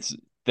it's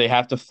they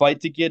have to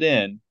fight to get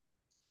in.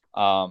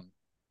 Um,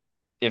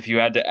 if you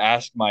had to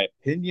ask my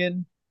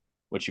opinion,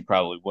 which you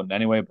probably wouldn't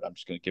anyway, but I'm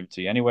just going to give it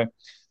to you anyway.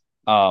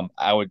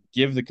 I would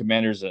give the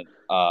Commanders a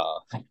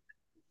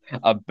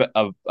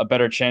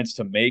better chance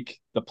to make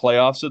the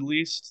playoffs at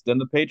least than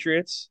the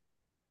Patriots.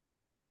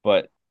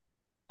 But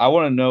I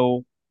want to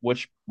know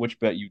which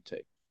bet you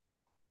take.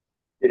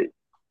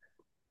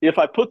 if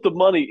I put the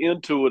money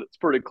into it, it's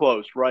pretty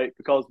close, right?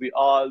 Because the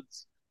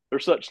odds,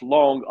 there's such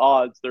long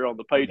odds there on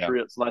the Yeah,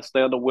 Patriots, and I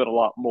stand to win a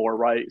lot more,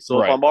 right? So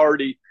right. if I'm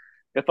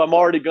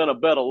already gonna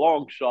bet a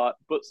long shot,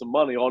 put some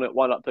money on it,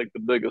 why not take the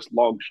biggest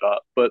long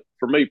shot? But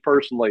for me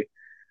personally,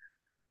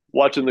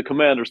 watching the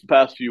Commanders the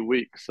past few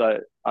weeks,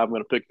 I'm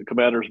going to pick the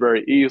Commanders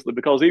very easily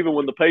because even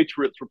when the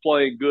Patriots were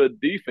playing good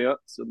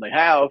defense, and they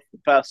have the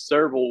past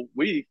several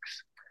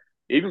weeks,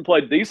 even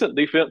played decent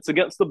defense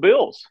against the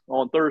Bills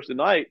on Thursday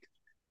night.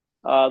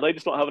 They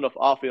just don't have enough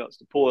offense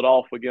to pull it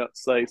off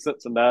against, say,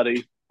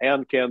 Cincinnati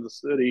and Kansas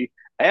City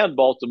and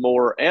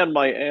Baltimore and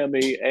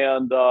Miami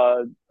and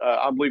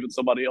I'm leaving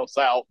somebody else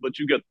out, but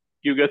you get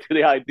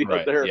the idea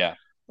Right. there Yeah.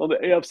 on the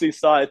AFC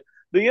side.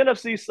 The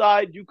NFC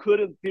side, you could,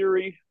 in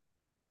theory,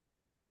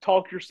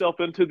 talk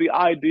yourself into the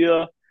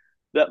idea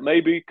that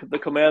maybe the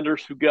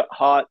Commanders who get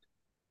hot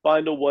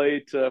find a way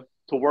to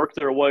work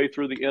their way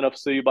through the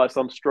NFC by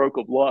some stroke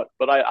of luck.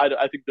 But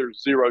I think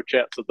there's zero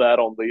chance of that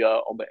on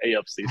the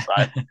AFC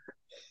side.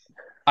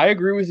 I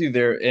agree with you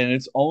there, and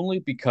it's only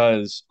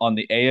because on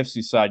the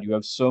AFC side you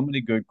have so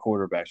many good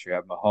quarterbacks. You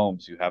have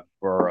Mahomes, you have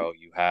Burrow,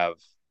 you have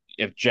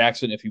if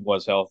Jackson, if he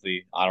was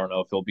healthy, I don't know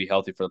if he'll be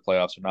healthy for the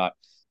playoffs or not.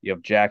 You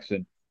have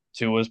Jackson.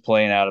 Tua's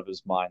playing out of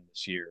his mind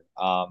this year.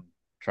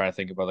 Trying to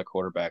think of other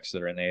quarterbacks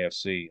that are in the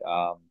AFC.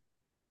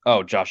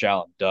 Oh, Josh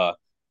Allen, duh.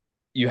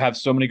 You have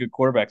so many good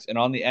quarterbacks, and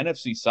on the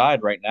NFC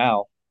side right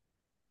now,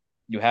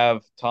 you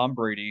have Tom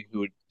Brady,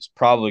 who is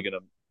probably going to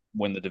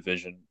win the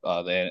division,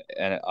 the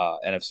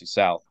NFC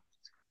South.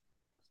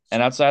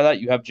 And outside of that,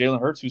 you have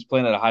Jalen Hurts, who's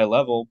playing at a high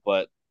level,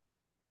 but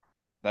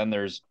then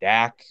there's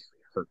Dak,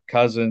 Kirk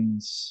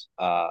Cousins,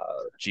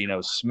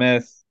 Geno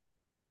Smith,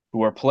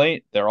 who are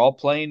playing. They're all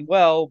playing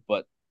well,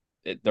 but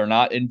they're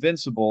not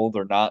invincible.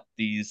 They're not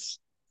these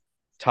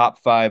top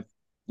five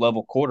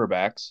level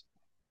quarterbacks,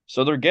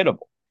 so they're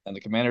gettable. And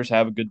the Commanders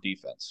have a good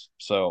defense.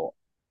 So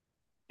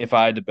if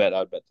I had to bet,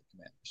 I'd bet the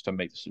Commanders to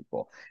make the Super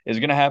Bowl. Is it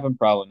going to happen?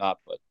 Probably not,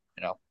 but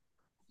you know,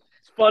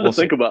 It's fun to we'll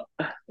see. think about.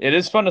 It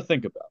is fun to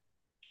think about.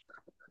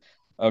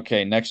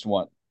 Okay, next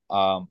one.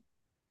 Um,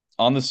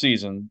 on the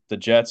season, the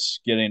Jets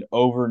getting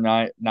over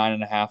nine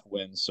and a half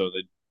wins, so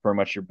that pretty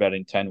much you're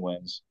betting 10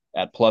 wins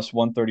at plus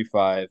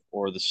 135,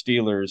 or the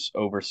Steelers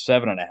over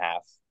seven and a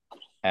half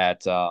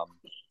at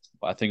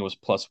I think it was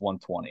plus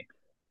 120.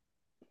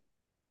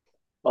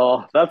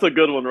 Oh, that's a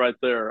good one right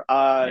there.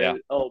 Yeah.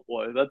 Oh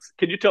boy, that's.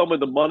 Can you tell me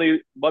the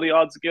money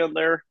odds again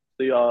there?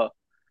 The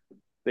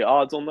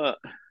odds on that.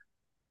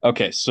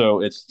 Okay,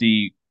 so it's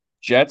the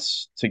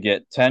Jets to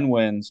get 10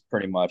 wins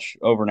pretty much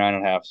over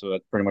 9.5, so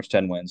that's pretty much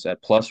 10 wins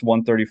at plus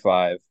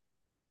 135,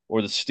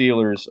 or the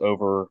Steelers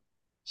over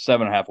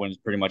 7.5 wins,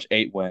 pretty much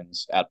 8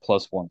 wins at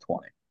plus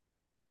 120.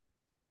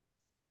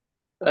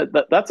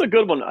 That's a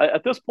good one.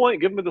 At this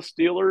point, give me the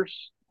Steelers.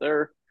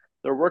 They're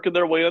working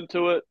their way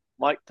into it.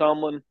 Mike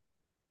Tomlin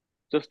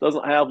just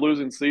doesn't have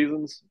losing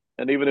seasons,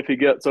 and even if he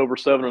gets over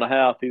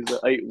 7.5, he's at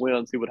 8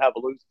 wins. He would have a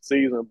losing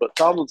season, but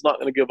Tomlin's not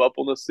going to give up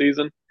on this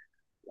season.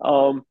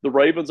 The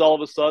Ravens, all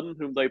of a sudden,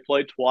 whom they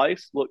played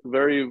twice, look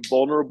very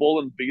vulnerable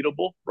and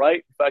beatable, right?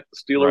 In fact,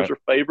 the Steelers Right. are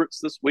favorites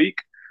this week.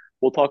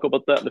 We'll talk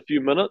about that in a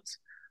few minutes.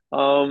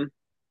 Um,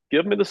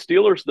 Give me the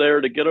Steelers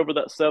there to get over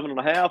that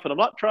 7.5. And I'm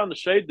not trying to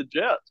shade the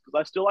Jets because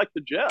I still like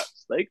the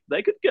Jets.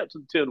 They could get to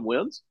 10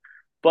 wins,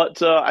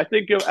 but I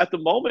think at the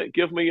moment,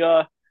 give me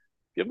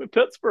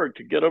Pittsburgh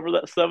to get over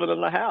that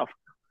 7.5.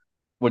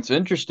 What's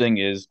interesting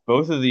is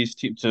both of these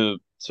teams to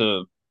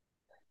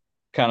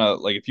kind of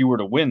like if you were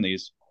to win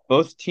these,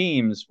 both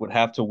teams would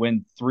have to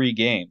win 3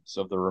 games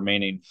of the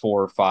remaining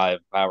 4 or 5,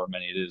 however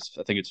many it is.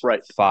 I think it's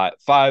Right. five,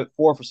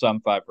 4 for some,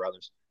 5 for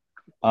others.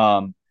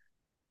 Um,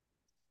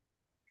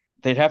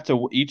 they'd have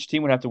to each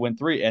team would have to win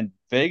three, and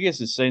Vegas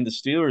is saying the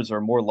Steelers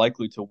are more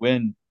likely to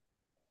win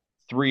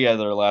 3 out of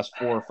their last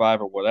 4 or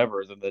 5 or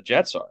whatever than the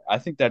Jets are. I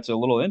think that's a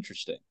little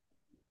interesting.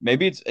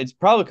 Maybe it's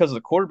probably because of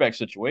the quarterback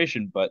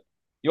situation, but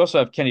you also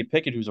have Kenny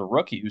Pickett, who's a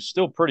rookie, who's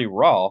still pretty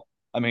raw.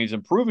 I mean, he's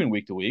improving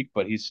week to week,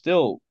 but he's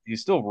still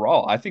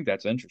raw. I think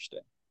that's interesting.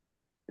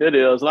 It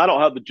is, and I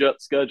don't have the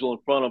Jets schedule in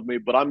front of me,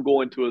 but I'm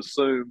going to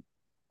assume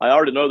I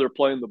already know they're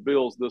playing the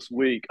Bills this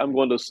week. I'm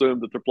going to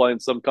assume that they're playing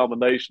some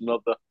combination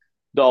of the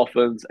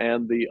Dolphins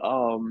and the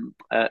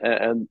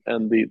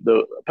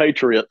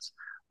Patriots.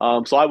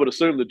 So I would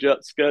assume the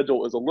Jets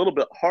schedule is a little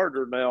bit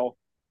harder now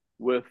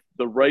with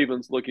the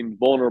Ravens looking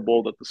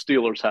vulnerable that the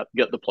Steelers have to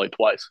get to play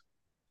twice.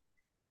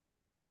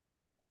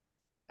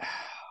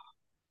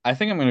 I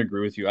think I'm going to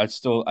agree with you. I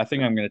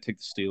think I'm going to take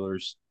the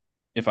Steelers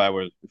if I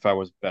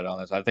was bet on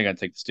this. I think I'd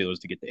take the Steelers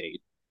to get to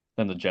 8,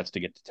 then the Jets to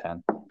get to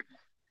 10.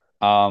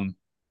 Um,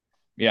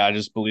 yeah, I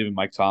just believe in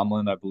Mike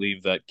Tomlin. I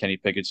believe that Kenny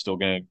Pickett's still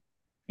going to,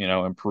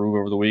 improve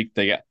over the week.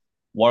 They got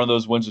one of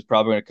those wins is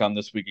probably going to come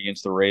this week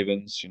against the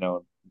Ravens.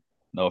 No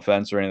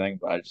offense or anything,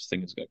 but I just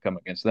think it's going to come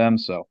against them.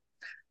 So,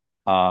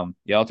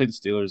 yeah, I'll take the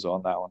Steelers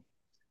on that one.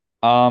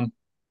 Um,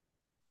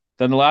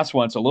 then the last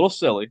one, it's a little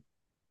silly.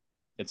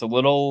 It's a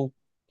little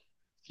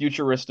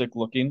futuristic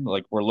looking,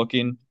 like we're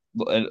looking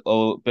a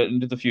little bit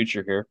into the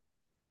future here,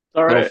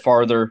 All a little right.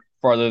 farther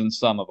than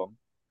some of them.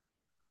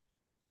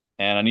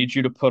 And I need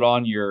you to put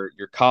on your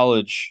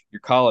college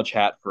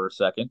hat for a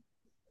second.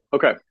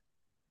 Okay.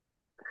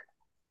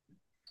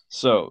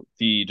 So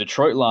the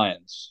Detroit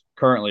Lions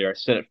currently are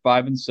set at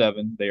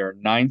 5-7. They are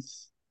ninth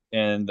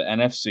in the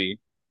NFC.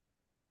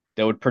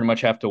 They would pretty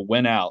much have to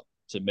win out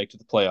to make to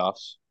the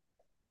playoffs.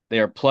 They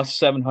are plus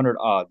 700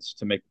 odds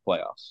to make the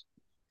playoffs.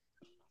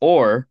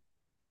 Or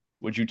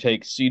would you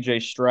take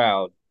CJ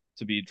Stroud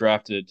to be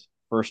drafted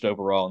first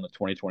overall in the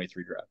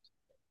 2023 draft?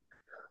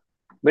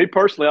 Me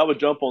personally, I would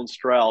jump on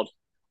Stroud.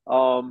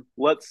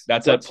 Let's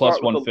That's at let's plus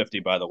start with the 150,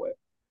 by the way.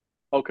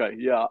 okay.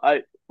 Yeah,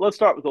 I let's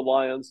start with the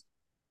Lions.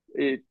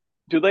 It,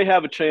 do they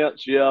have a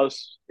chance?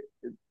 Yes.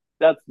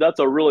 That's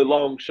a really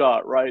long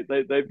shot, right?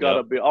 They've got to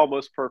Yep. be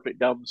almost perfect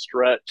down the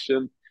stretch,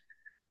 and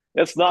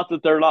it's not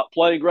that they're not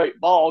playing great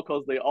ball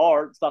because they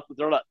are. It's not that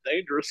they're not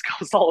dangerous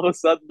because all of a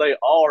sudden they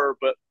are.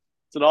 But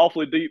it's an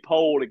awfully deep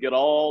hole to get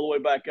all the way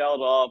back out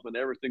of, and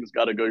everything's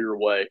got to go your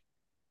way.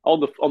 On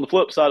the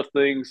flip side of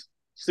things,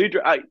 CJ,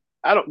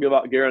 I don't give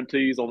out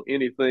guarantees on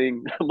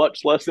anything,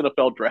 much less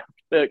NFL draft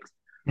picks.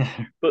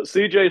 But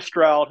CJ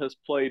Stroud has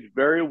played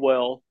very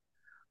well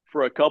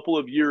for a couple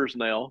of years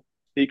now.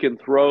 He can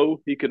throw,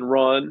 he can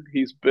run,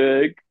 he's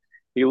big.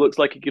 He looks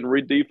like he can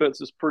read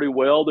defenses pretty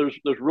well. There's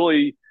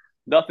really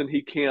nothing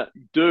he can't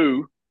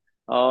do.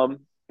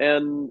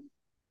 And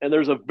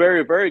there's a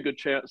very, very good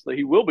chance that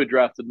he will be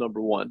drafted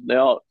number one.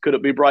 Now, could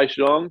it be Bryce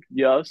Young?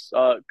 Yes.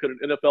 Could an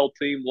NFL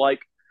team like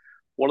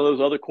one of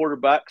those other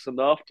quarterbacks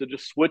enough to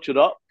just switch it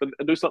up and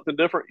do something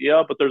different?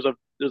 Yeah, but there's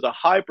a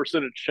high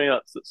percentage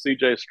chance that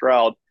CJ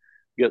Stroud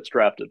gets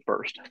drafted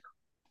first.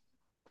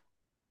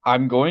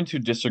 I'm going to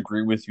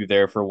disagree with you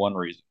there for one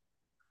reason.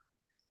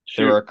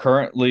 There Shoot. are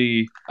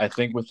currently, I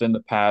think within the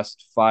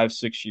past 5,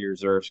 6 years,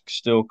 there are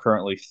still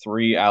currently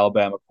 3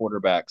 Alabama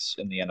quarterbacks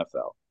in the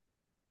NFL.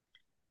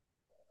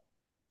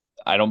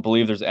 I don't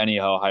believe there's any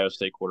Ohio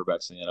State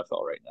quarterbacks in the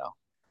NFL right now,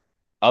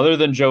 other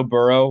than Joe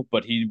Burrow,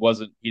 but he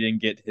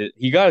didn't get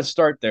he got his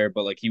start there,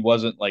 but like he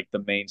wasn't like the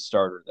main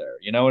starter there.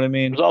 You know what I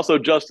mean? There's also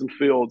Justin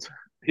Fields.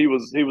 He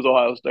was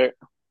Ohio State.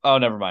 Oh,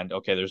 never mind.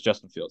 Okay, there's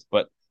Justin Fields.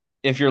 But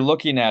if you're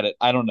looking at it,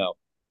 I don't know.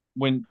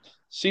 When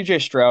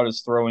CJ Stroud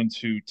is throwing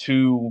to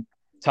 2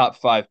 top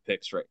 5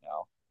 picks right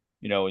now,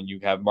 and you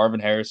have Marvin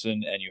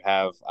Harrison and you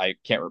have, I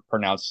can't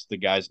pronounce the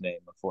guy's name,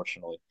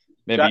 unfortunately.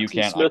 Maybe you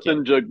Jackson can. I Smith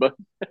can't. and Jigba.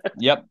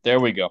 Yep, there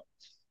we go.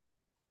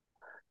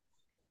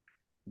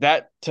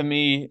 That to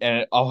me,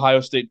 and Ohio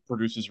State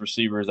produces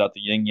receivers out the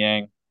yin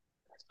yang.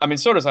 I mean,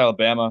 so does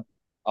Alabama.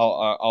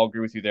 I'll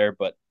agree with you there,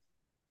 but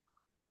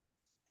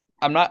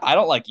I'm not. I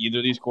don't like either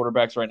of these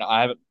quarterbacks right now.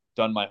 I haven't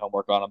done my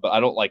homework on them, but I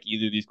don't like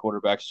either of these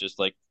quarterbacks. Just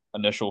like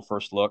initial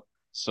first look,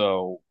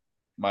 so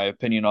my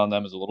opinion on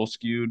them is a little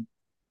skewed.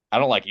 I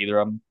don't like either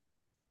of them,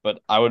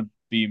 but I would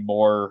be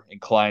more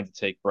inclined to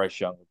take Bryce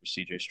Young over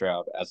CJ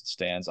Stroud as it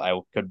stands. I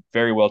could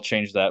very well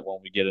change that when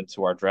we get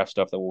into our draft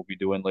stuff that we'll be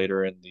doing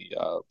later in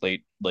the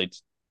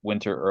late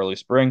winter, early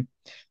spring.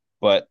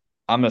 But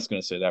I'm just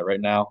going to say that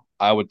right now.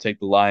 I would take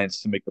the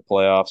Lions to make the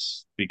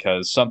playoffs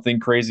because something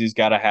crazy's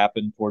got to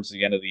happen towards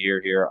the end of the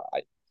year here.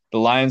 The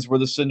Lions were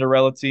the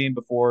Cinderella team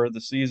before the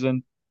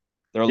season.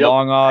 They're Yep.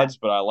 long odds,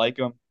 but I like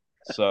them.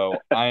 So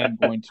I am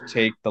going to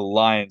take the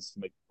Lions to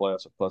make the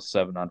playoffs at plus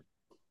 700.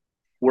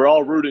 We're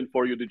all rooting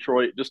for you,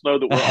 Detroit. Just know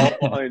that we're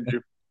all behind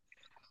you.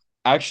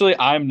 Actually,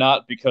 I'm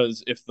not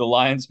because if the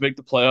Lions make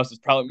the playoffs,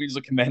 it probably means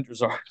the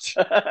Commanders aren't.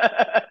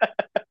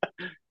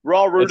 We're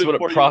all That's rooting what it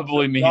for you,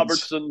 probably except means.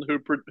 Robertson,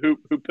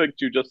 who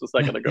picked you just a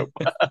second ago.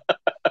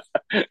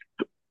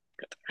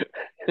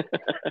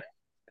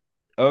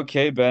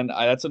 Okay, Ben,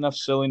 that's enough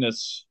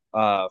silliness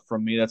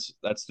from me.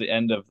 That's the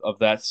end of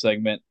that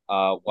segment.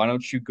 Why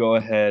don't you go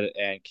ahead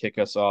and kick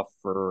us off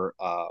for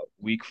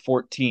week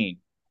 14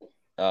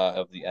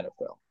 of the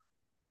NFL?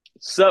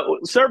 So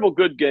several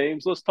good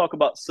games. Let's talk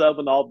about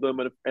seven of them.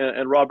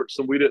 And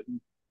Robertson, we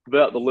didn't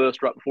vet the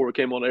list right before we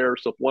came on air.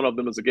 So if one of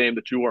them is a game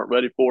that you weren't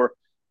ready for,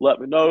 let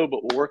me know.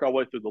 But we'll work our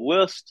way through the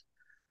list.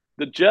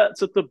 The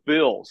Jets at the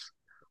Bills.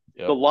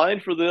 The Yep. line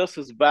for this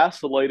has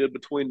vacillated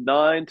between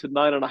 9 to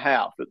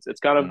 9.5. It's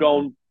kind of Mm-hmm.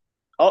 gone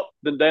up,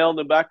 then down,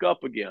 then back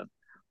up again.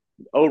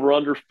 Over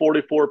under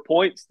 44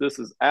 points. This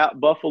is at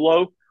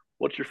Buffalo.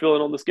 What's your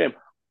feeling on this game?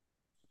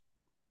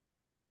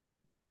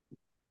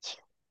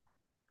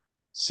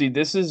 See,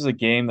 this is a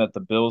game that the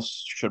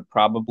Bills should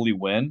probably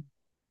win.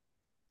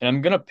 And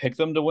I'm gonna pick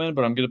them to win,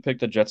 but I'm gonna pick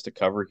the Jets to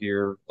cover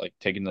here, like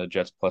taking the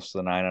Jets plus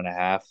the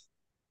 9.5.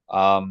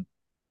 Um,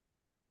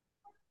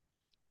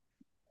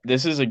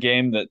 this is a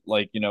game that,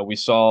 like, um,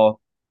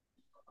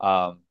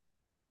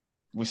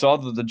 we saw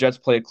the Jets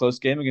play a close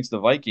game against the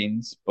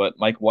Vikings, but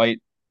Mike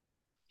White,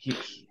 he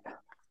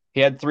he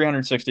had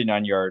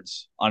 369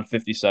 yards on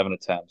 57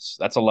 attempts.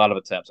 That's a lot of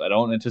attempts. I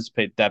don't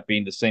anticipate that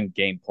being the same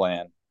game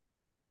plan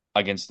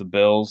against the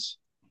Bills.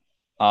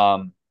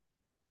 Um,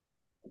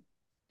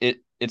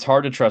 it's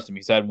hard to trust him.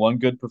 He's had one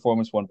good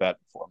performance, one bad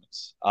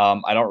performance.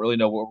 I don't really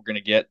know what we're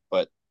gonna get,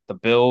 but the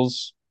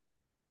Bills,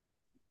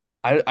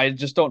 I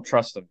just don't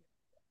trust them.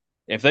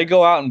 If they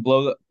go out and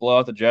blow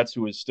out the Jets,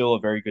 who is still a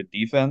very good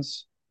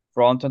defense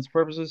for all intents and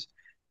purposes,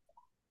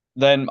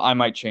 then I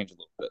might change a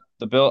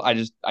little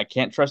bit. I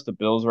can't trust the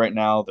Bills right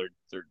now.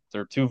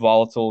 They're too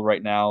volatile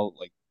right now.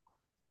 Like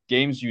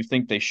games you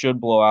think they should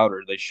blow out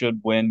or they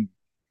should win,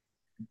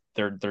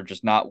 they're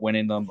just not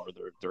winning them or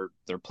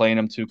they're playing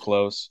them too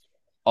close.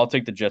 I'll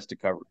take the Jets to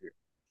cover here.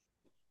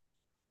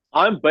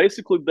 I'm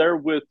basically there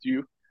with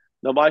you.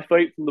 Now, my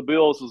faith in the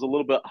Bills is a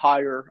little bit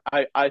higher.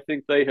 I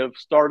think they have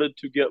started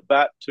to get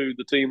back to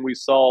the team we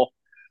saw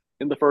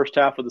in the first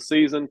half of the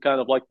season,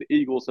 kind of like the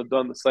Eagles have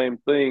done the same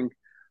thing.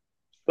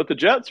 But the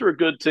Jets are a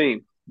good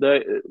team.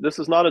 This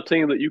is not a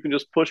team that you can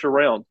just push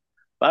around.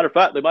 Matter of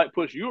fact, they might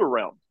push you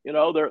around. You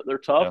know, they're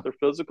tough, Yeah. they're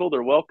physical,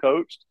 they're well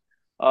coached.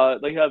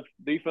 They have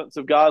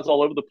defensive guys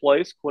all over the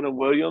place, Quentin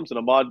Williams and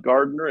Ahmad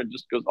Gardner, and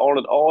just goes on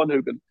and on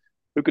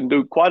who can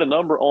do quite a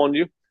number on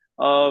you.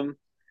 Um,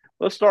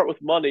 let's start with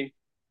money.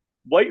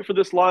 Wait for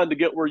this line to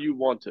get where you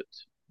want it.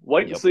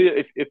 Wait and Yep. see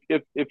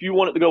if you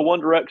want it to go one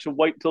direction,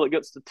 wait until it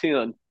gets to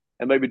 10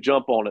 and maybe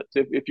jump on it.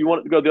 If you want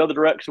it to go the other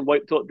direction,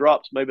 wait until it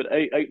drops maybe to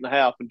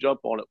 8.5 and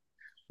jump on it.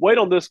 Wait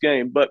on this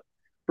game. But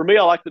for me,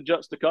 I like the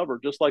Jets to cover,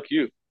 just like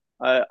you.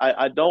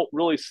 I don't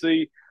really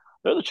see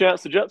there's a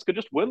chance the Jets could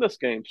just win this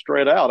game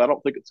straight out. I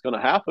don't think it's going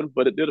to happen,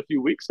 but it did a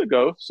few weeks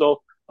ago.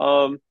 So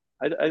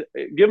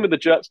give me the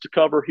Jets to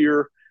cover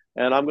here,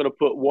 and I'm going to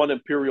put one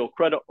Imperial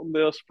credit on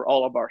this for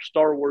all of our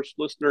Star Wars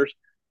listeners.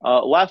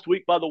 Last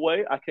week, by the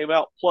way, I came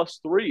out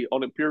 +3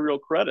 on Imperial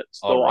credits,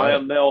 All so I right.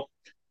 am now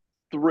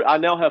three. I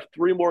now have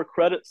three more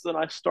credits than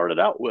I started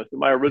out with in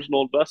my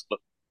original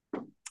investment.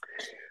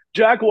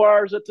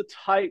 Jaguars at the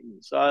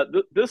Titans.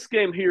 This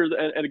game here,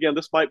 and again,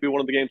 this might be one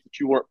of the games that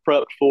you weren't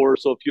prepped for.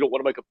 So if you don't want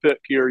to make a pick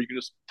here, you can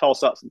just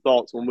toss out some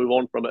thoughts. And we'll move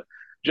on from it.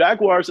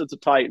 Jaguars at the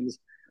Titans.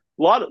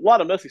 A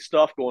lot of messy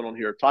stuff going on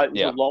here. Titans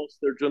Yeah. have lost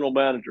their general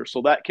manager,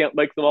 so that can't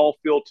make them all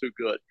feel too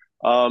good.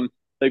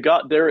 They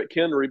got Derrick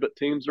Henry, but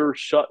teams are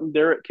shutting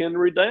Derrick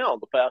Henry down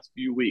the past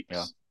few Yeah.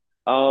 weeks.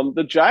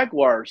 The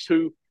Jaguars,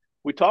 who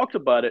we talked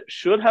about it,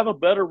 should have a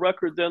better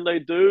record than they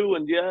do,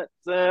 and yet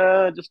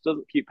it just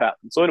doesn't keep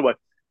happening. So anyway,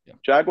 Yeah.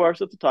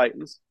 Jaguars at the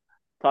Titans.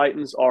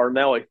 Titans are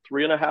now a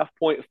 3.5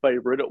 point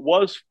favorite. It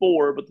was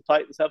 4, but the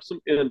Titans have some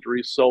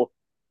injuries. So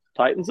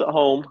Titans at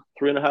home,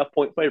 3.5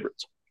 point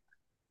favorites.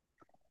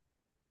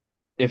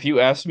 if you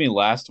asked me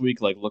last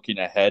week, like looking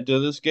ahead to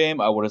this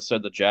game, I would have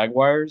said the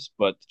Jaguars,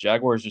 but the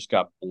Jaguars just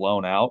got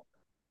blown out.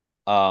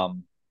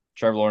 Um,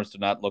 Trevor Lawrence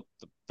did not look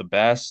the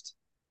best.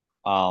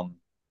 Um,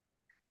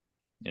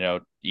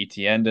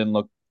 ETN didn't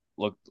look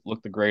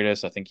the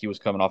greatest. I think he was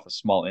coming off a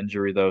small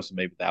injury though, so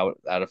maybe that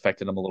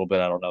affected him a little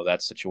bit. I don't know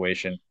that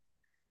situation.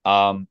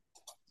 Um,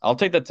 I'll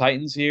take the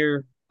Titans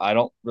here. I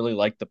don't really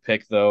like the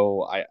pick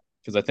though. I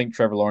because I think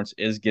Trevor Lawrence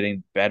is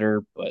getting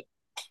better, but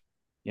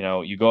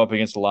you go up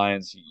against the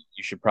Lions,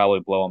 you should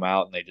probably blow them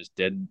out, and they just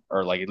didn't,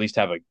 or like at least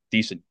have a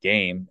decent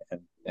game,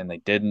 and they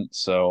didn't.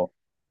 So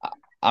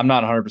I'm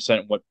not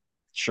 100% what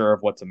sure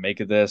of what to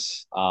make of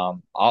this.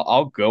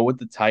 I'll go with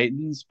the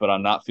Titans, but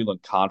I'm not feeling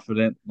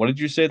confident. What did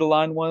you say the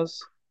line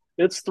was?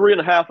 It's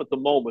 3.5 at the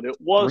moment. It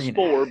Three was and a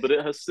four, half. but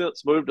it has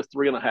since moved to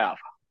 3.5.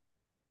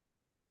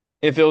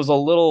 If it was a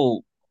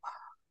little,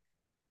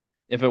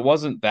 if it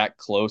wasn't that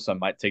close, I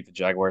might take the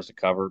Jaguars to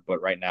cover.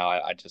 But right now,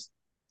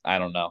 I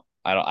don't know.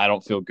 I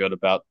don't feel good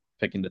about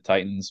picking the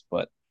Titans,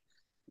 but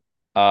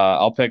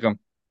I'll pick them.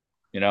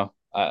 You know,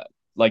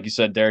 like you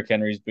said, Derrick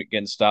Henry's been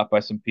getting stopped by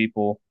some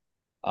people.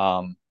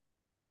 Um,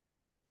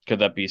 could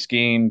that be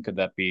scheme? Could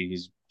that be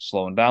he's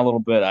slowing down a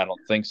little bit? I don't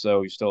think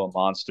so. He's still a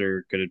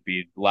monster. Could it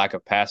be lack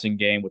of passing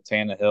game with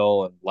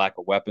Tannehill and lack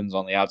of weapons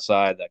on the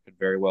outside? That could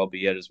very well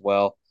be it as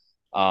well.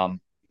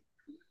 Um,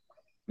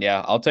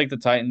 yeah, I'll take the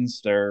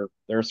Titans. They're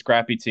a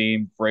scrappy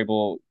team.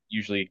 Vrabel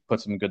usually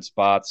puts them in good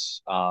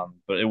spots.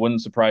 But it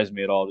wouldn't surprise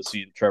me at all to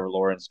see Trevor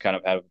Lawrence kind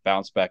of have a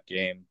bounce back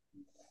game.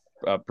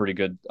 A pretty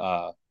good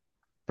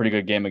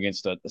game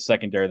against the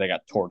secondary that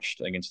got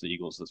torched against the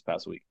Eagles this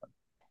past week.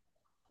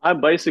 I'm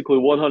basically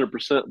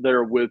 100%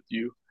 there with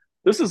you.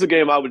 This is a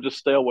game I would just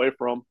stay away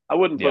from. I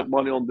wouldn't Yeah, put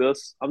money on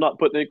this. I'm not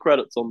putting any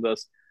credits on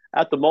this.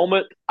 At the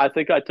moment, I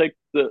think I take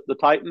the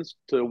Titans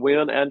to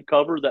win and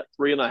cover that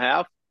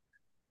 3.5,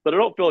 but I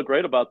don't feel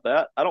great about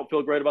that. I don't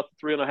feel great about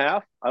the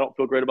 3.5. I don't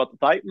feel great about the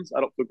Titans. I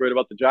don't feel great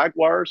about the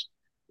Jaguars.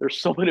 There's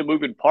so many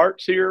moving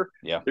parts here.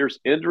 yeah. There's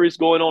injuries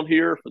going on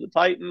here for the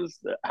Titans.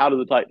 How do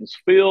the Titans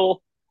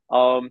feel?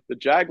 The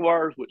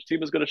Jaguars, which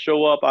team is going to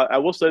show up? I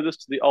will say this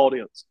to the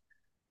audience.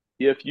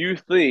 If you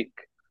think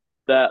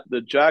that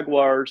the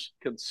Jaguars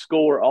can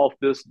score off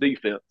this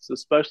defense,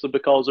 especially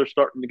because they're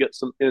starting to get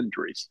some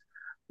injuries,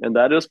 and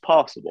that is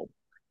possible.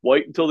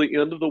 Wait until the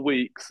end of the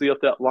week, see if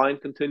that line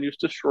continues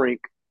to shrink,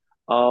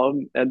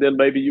 and then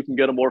maybe you can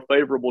get a more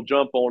favorable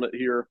jump on it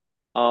here.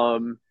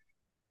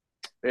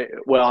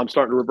 Well, I'm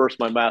starting to reverse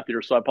my math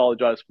here, so I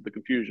apologize for the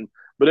confusion.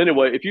 But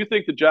anyway, if you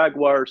think the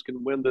Jaguars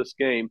can win this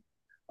game,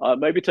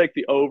 maybe take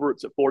the over.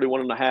 It's at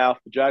 41 and a half.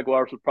 The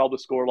Jaguars would probably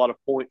score a lot of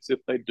points if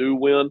they do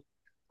win.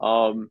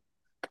 Um,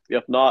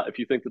 if not, if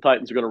you think the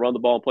Titans are going to run the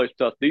ball and play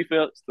tough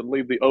defense, then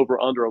leave the over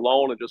under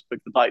alone and just pick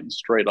the Titans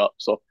straight up.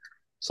 So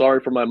sorry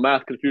for my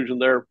math confusion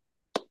there,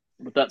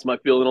 but that's my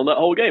feeling on that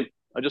whole game.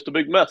 Just a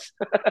big mess.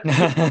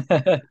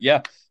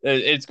 Yeah,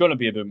 it's going to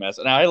be a big mess.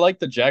 And I like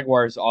the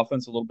Jaguars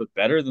offense a little bit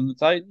better than the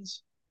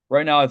Titans.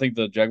 Right now, I think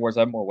the Jaguars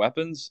have more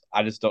weapons.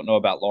 I just don't know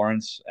about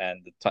Lawrence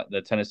and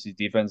the Tennessee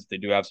defense. They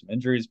do have some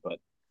injuries, but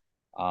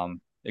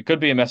it could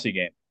be a messy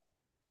game.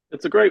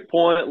 It's a great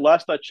point.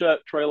 Last I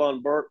checked,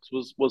 Traylon Burks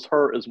was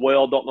hurt as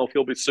well. Don't know if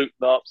he'll be suiting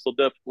up, so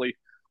definitely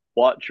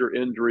watch your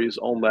injuries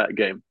on that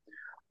game.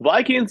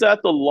 Vikings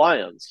at the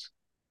Lions.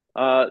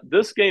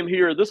 This game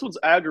here, this one's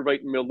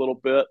aggravating me a little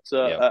bit.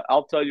 Yeah.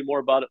 I'll tell you more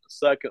about it in a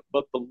second,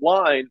 but the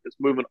line is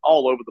moving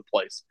all over the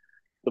place.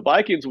 The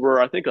Vikings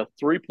were, I think, a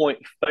 3-point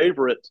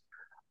favorite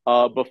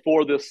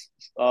before this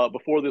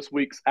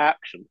week's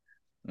action,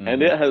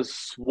 and Hmm. it has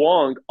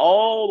swung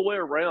all the way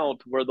around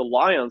to where the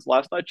Lions,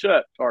 last I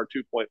checked, are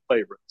 2-point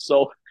favorites.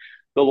 So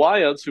the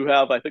Lions, who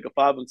have I think a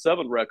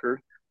 5-7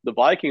 record, the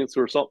Vikings,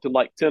 who are something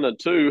like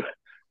 10-2,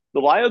 the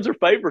Lions are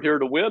favored here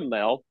to win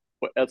now.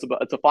 It's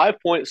a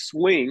 5-point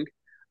swing.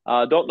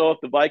 I don't know if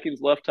the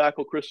Vikings left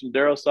tackle Christian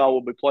Darrisaw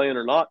will be playing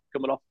or not,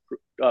 coming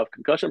off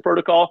concussion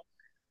protocol.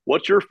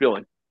 What's your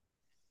feeling?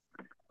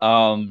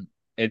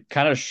 It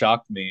kind of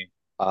shocked me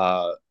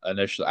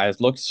initially. I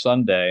looked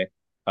Sunday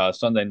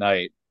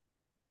night,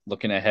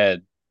 looking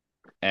ahead,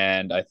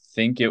 and I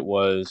think it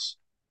was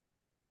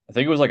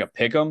like a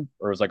pick 'em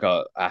or it was like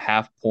a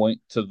half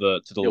point to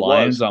the It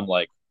Lions. was. I'm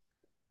like,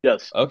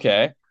 Yes.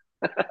 okay.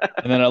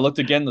 And then I looked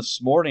again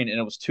this morning and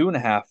it was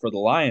 2.5 for the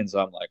Lions.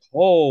 I'm like,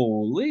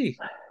 holy.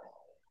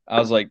 I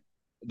was like,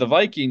 the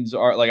Vikings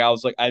are like, I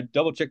was like, I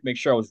double checked, make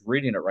sure I was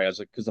reading it right. I was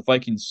like, because the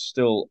Vikings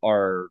still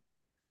are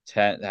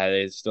 10,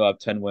 they still have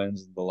 10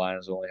 wins, and the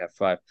Lions only have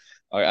five.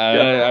 Yeah.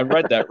 I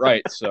read that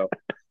right. So,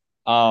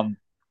 um,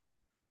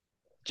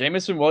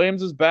 Jamison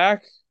Williams is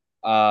back.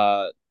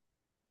 Uh,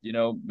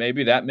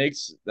 maybe that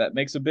makes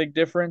a big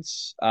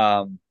difference.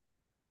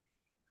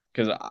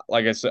 Because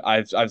like I said,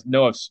 I've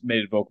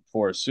made it vocal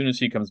before. As soon as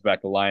he comes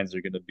back, the Lions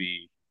are going to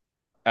be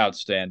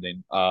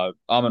outstanding.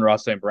 Amon-Ra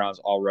St. Brown's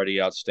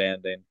already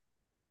outstanding.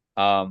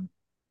 Um,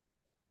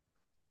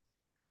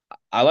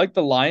 I like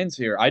the Lions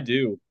here. I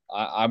do.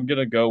 I'm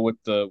gonna go with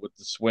the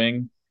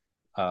swing,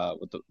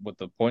 with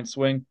the point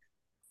swing.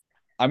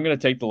 I'm gonna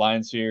take the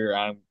Lions here.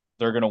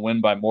 they're going to win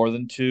by more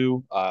than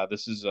two.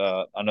 This is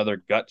another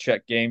gut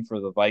check game for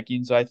the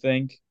Vikings, I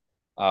think,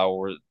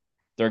 where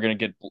they're going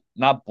to get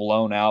not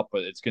blown out,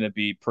 but it's going to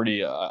be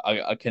pretty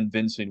a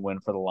convincing win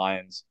for the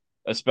Lions,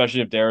 especially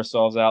if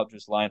Darisaul's out.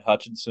 Just line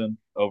Hutchinson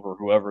over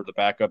whoever the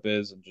backup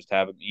is, and just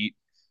have him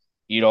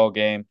eat all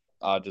game.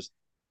 Just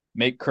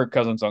make Kirk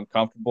Cousins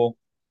uncomfortable.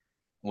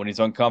 When he's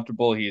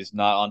uncomfortable, he's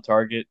not on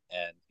target,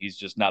 and he's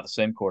just not the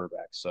same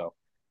quarterback. So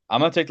I'm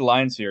going to take the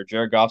Lions here.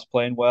 Jared Goff's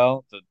playing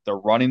well. They're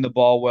running the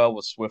ball well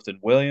with Swift and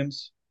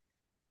Williams.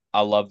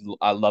 I love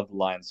the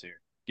Lions here.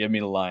 Give me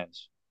the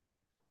Lions.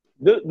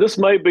 This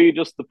may be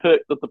just the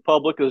pick that the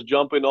public is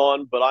jumping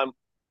on, but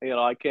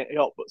I can't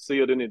help but see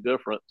it any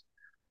different.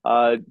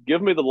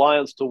 Give me the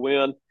Lions to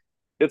win.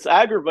 It's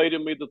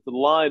aggravated me that the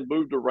line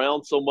moved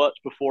around so much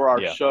before our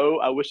Yeah. show.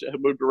 I wish it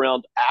had moved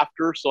around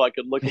after so I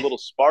could look a little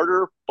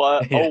smarter,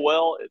 but Yeah. oh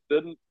well, it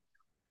didn't.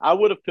 I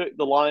would have picked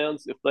the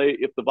Lions if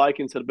the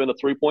Vikings had been a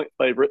 3 point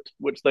favorite,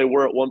 which they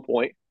were at one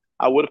point.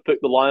 I would have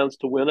picked the Lions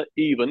to win it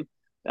even.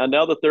 And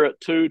now that they're at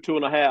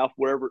 2.5,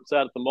 wherever it's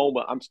at the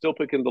moment, I'm still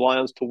picking the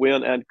Lions to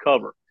win and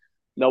cover.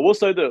 Now we'll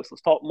say this: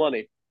 let's talk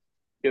money.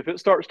 If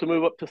it starts to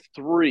move up to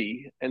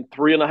 3 and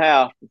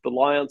 3.5, the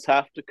Lions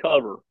have to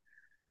cover.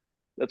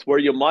 That's where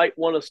you might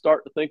want to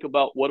start to think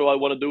about, what do I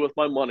want to do with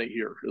my money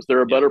here? Is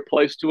there a Yeah. better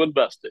place to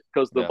invest it?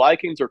 Because the Yeah.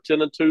 Vikings are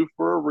 10-2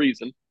 for a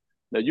reason.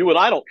 Now you and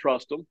I don't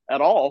trust them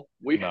at all.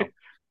 We, No.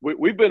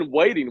 we've been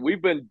waiting.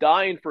 We've been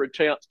dying for a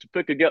chance to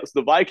pick against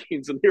the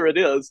Vikings, and here it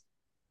is.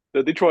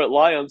 The Detroit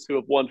Lions, who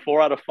have won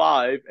 4 out of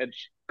 5 and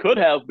could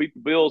have beat the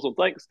Bills on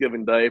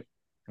Thanksgiving Day.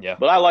 Yeah.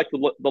 But I like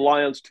the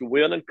Lions to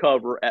win and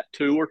cover at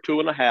 2 or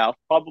 2.5,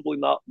 probably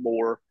not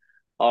more.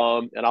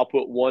 And I'll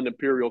put one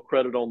Imperial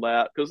credit on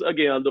that because,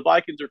 again, the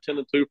Vikings are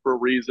 10-2 for a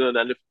reason.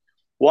 And if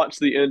watch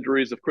the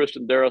injuries, if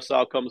Christian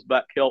Darrisaw comes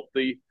back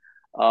healthy,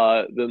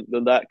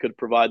 then that could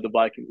provide the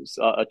Vikings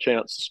a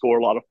chance to score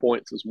a lot of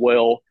points as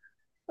well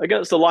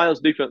against the Lions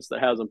defense that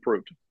has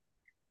improved.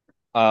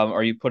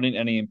 Are you putting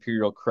any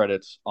Imperial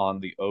credits on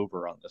the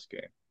over on this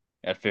game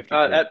at 53?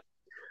 Uh,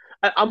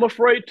 I'm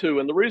afraid to,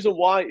 and the reason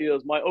why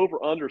is my over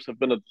unders have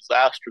been a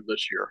disaster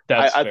this year.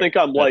 That's I fair. think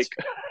I'm like,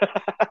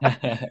 That's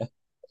fair.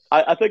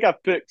 I think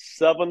I've picked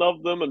 7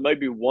 of them, and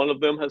maybe one of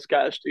them has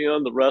cashed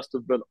in. The rest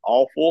have been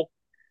awful.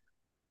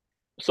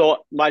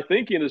 So my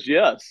thinking is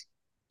yes,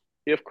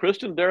 if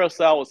Christian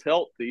Darrisaw is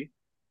healthy,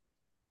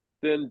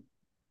 then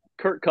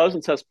Kirk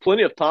Cousins has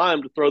plenty of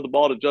time to throw the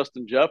ball to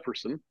Justin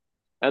Jefferson,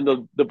 and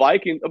the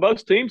Vikings,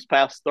 most teams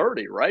pass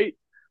 30, right?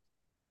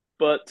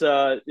 But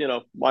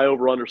my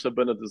over unders have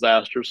been a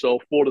disaster. So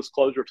full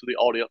disclosure to the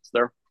audience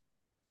there.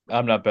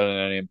 I'm not betting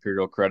any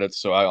Imperial credits,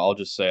 so I'll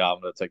just say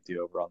I'm going to take the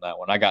over on that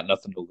one. I got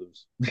nothing to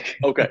lose.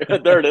 Okay,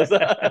 there it is.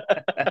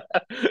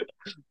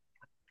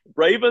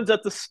 Ravens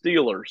at the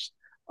Steelers.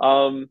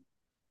 Um,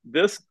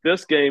 this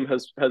game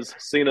has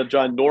seen a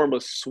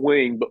ginormous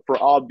swing, but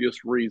for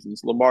obvious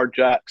reasons. Lamar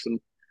Jackson,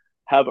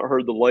 haven't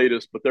heard the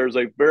latest, but there's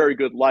a very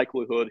good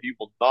likelihood he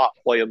will not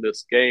play in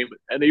this game.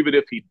 And even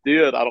if he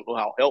did, I don't know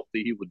how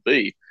healthy he would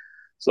be.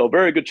 So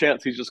very good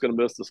chance he's just going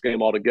to miss this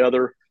game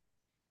altogether.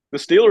 The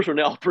Steelers are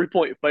now a 3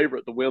 point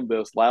favorite to win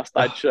this. Last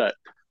I checked.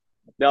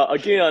 Now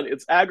again,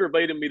 it's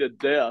aggravating me to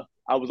death.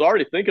 I was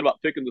already thinking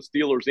about picking the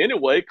Steelers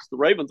anyway because the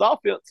Ravens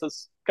offense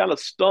has kind of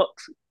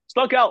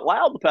stunk out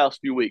loud the past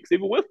few weeks,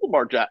 even with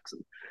Lamar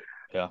Jackson.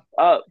 Yeah.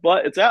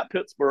 But it's at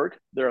Pittsburgh.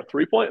 They're a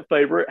 3 point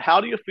favorite.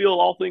 How do you feel,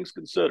 all things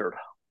considered?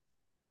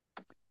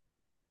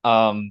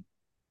 Um,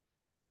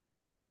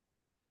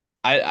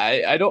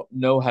 I don't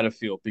know how to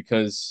feel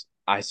because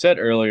I said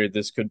earlier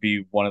this could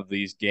be one of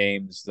these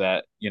games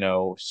that,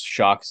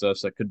 shocks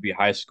us, that could be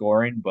high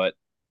scoring, but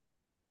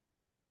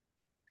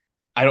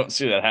I don't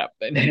see that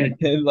happening.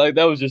 Like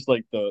that was just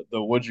like the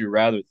would you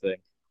rather thing.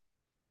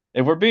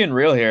 If we're being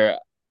real here,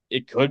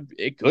 it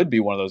could be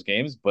one of those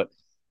games, but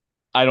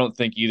I don't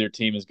think either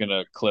team is gonna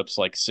eclipse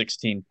like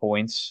 16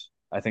 points.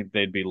 I think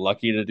they'd be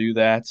lucky to do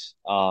that.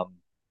 Tyler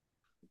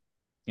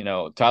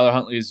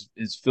Huntley is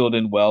filled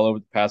in well over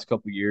the past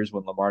couple of years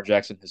when Lamar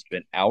Jackson has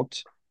been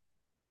out,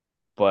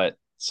 but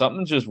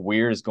something just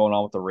weird is going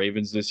on with the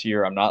Ravens this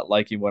year. I'm not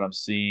liking what I'm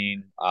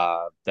seeing.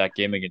 That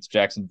game against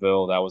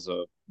Jacksonville, that was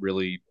a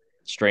really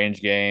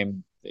strange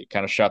game. They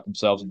kind of shot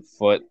themselves in the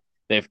foot.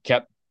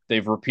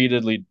 They've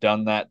repeatedly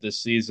done that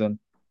this season.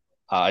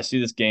 I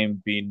see this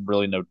game being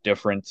really no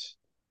different.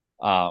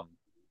 Um,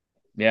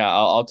 yeah,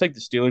 I'll take the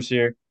Steelers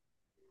here.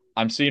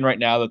 I'm seeing right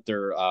now that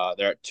they're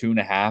at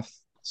 2.5.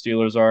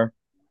 Steelers are.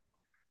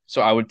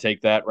 So I would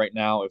take that right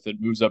now. If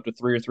it moves up to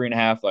 3 or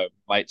 3.5, I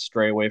might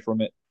stray away from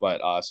it.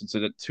 But since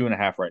it's at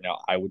 2.5 right now,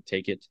 I would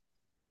take it.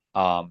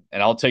 And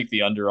I'll take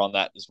the under on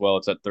that as well.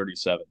 It's at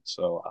 37.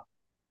 So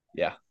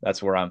yeah,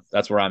 that's where I'm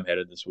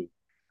headed this week.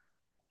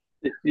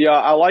 Yeah,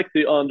 I like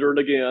the under. And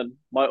again,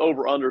 my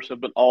over unders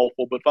have been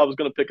awful. But if I was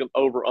going to pick an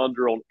over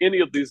under on any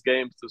of these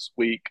games this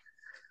week,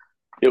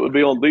 it would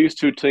be on these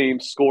two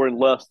teams scoring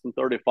less than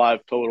 35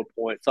 total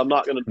points. I'm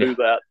not going to Yeah. do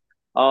that.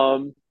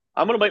 I'm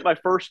going to make my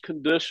first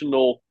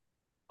conditional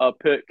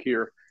pick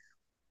here.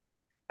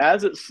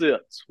 as it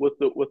sits with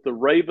the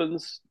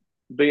Ravens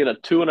being a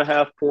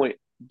 2.5 point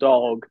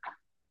dog.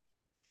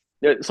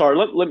 Sorry,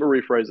 let me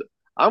rephrase it.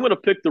 I'm going to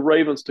pick the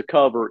Ravens to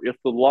cover if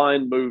the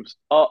line moves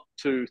up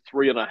to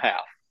 3.5.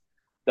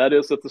 That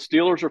is, if the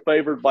Steelers are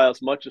favored by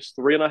as much as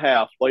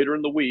 3.5 later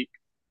in the week,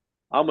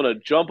 I'm going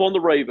to jump on the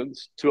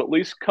Ravens to at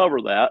least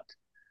cover that,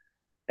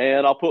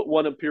 and I'll put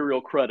one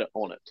Imperial credit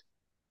on it.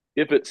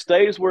 If it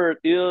stays where it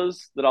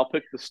is, then I'll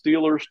pick the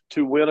Steelers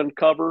to win and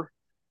cover,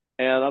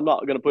 and I'm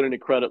not going to put any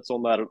credits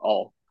on that at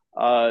all.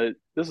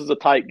 This is a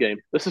tight game.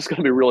 This is going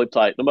to be really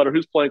tight. No matter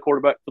who's playing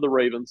quarterback for the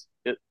Ravens,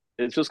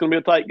 it's just going to be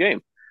a tight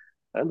game.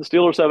 And the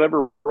Steelers have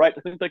every right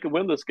to think they can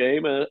win this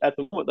game. And at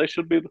the moment, they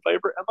should be the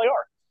favorite, and they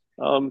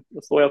are.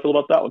 That's the way I feel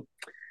about that one.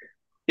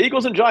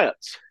 Eagles and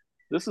Giants.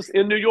 This is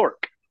in New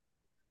York.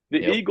 The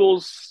Yep.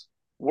 Eagles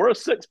were a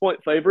 6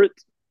 point favorite.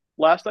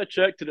 Last I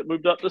checked, and it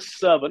moved up to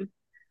 7.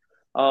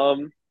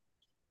 Um,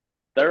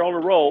 they're on a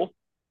roll,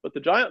 but the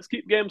Giants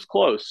keep games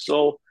close.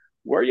 So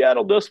where are you at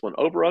on this one?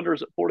 Over under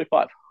is at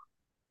 45.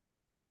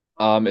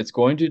 It's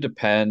going to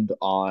depend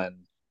on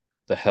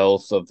the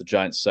health of the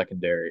Giants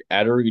secondary.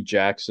 Adoree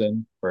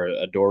Jackson or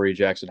Adoree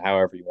Jackson,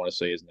 however you want to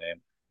say his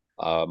name.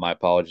 My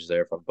apologies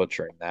there if I'm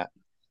butchering that.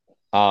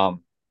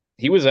 Um,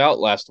 he was out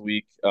last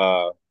week,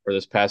 or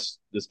this past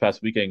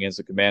weekend against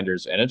the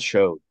Commanders, and it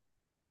showed.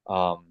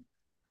 Um,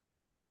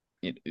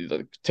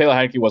 Taylor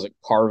Heinicke wasn't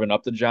carving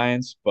up the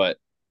Giants, but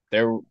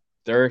their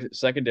their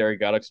secondary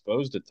got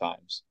exposed at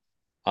times.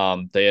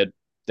 They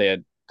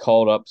had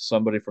called up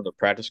somebody from the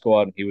practice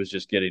squad, and he was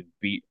just getting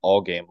beat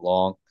all game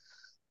long.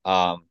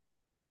 Um,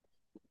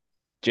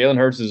 Jalen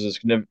Hurts is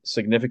a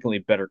significantly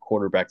better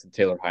quarterback than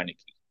Taylor Heinicke.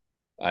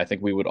 I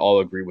think we would all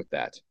agree with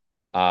that.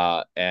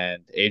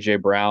 And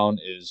AJ Brown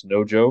is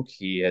no joke.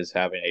 He is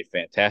having a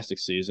fantastic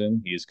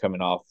season. He is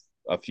coming off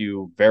a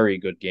few very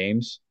good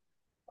games.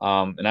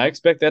 And I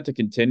expect that to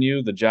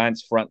continue. The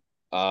Giants front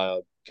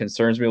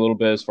concerns me a little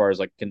bit as far as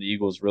like, can the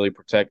Eagles really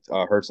protect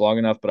Hurts long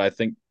enough? But I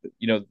think,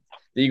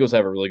 the Eagles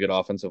have a really good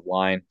offensive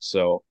line.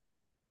 So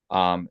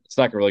it's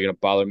not really going to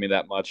bother me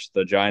that much.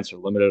 The Giants are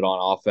limited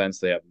on offense.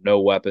 They have no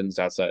weapons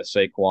outside of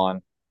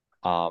Saquon.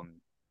 Um,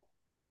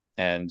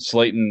 and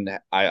Slayton,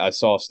 I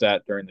saw a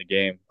stat during the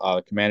game,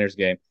 Commanders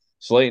game.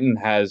 Slayton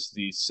has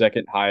the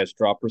second highest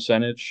drop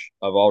percentage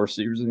of all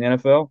receivers in the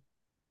NFL.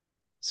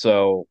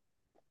 So,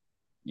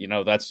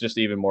 that's just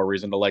even more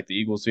reason to like the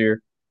Eagles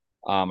here.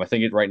 I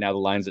think right now the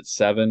line's at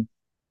 7.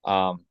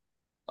 Um,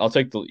 I'll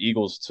take the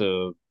Eagles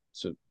to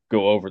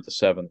go over the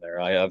 7 there.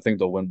 I think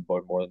they'll win by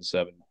more than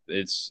 7.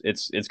 It's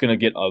going to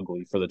get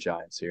ugly for the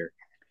Giants here.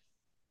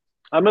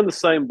 I'm in the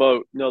same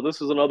boat.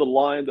 This is another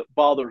line that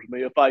bothers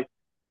me. If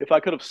I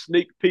could have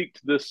sneak peeked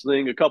this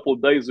thing a couple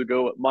of days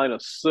ago at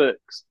 -6,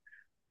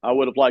 I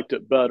would have liked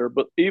it better.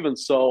 But even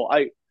so,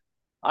 I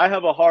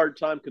have a hard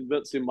time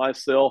convincing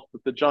myself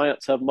that the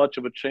Giants have much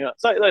of a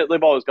chance.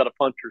 They've always got a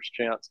puncher's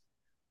chance.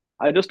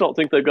 I just don't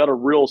think they've got a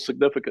real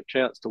significant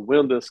chance to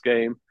win this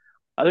game.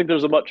 I think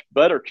there's a much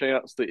better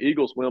chance the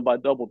Eagles win by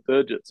double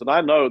digits. And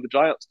I know the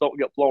Giants don't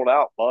get blown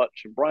out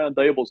much. And Brian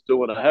Dable's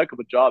doing a heck of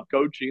a job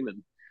coaching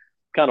and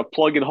kind of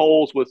plugging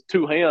holes with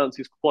 2 hands.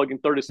 He's plugging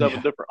 37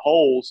 Yeah. different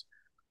holes.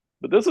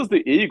 But this is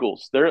the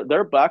Eagles.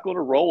 They're back on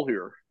a roll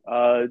here.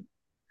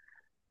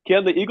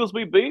 Can the Eagles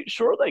be beat?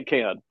 Sure, they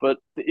can. But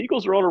the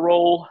Eagles are on a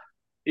roll,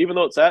 even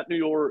though it's at New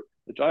York.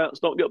 The Giants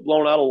don't get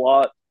blown out a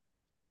lot.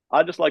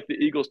 I just like the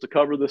Eagles to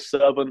cover this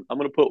 7. I'm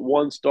going to put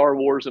one Star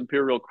Wars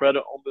Imperial credit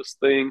on this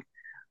thing.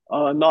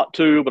 Not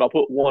 2, but I'll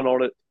put 1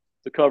 on it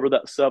to cover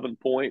that 7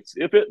 points.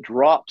 If it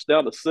drops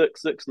down to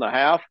 6,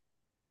 6.5,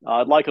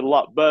 I'd like it a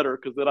lot better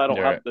because then I don't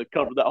You're have right. to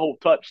cover that whole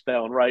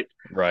touchdown, right?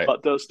 Right.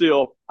 But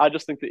still, I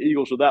just think the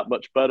Eagles are that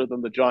much better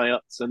than the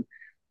Giants. And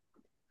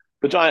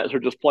the Giants are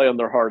just playing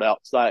their heart out.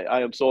 So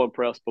I am so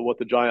impressed by what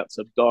the Giants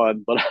have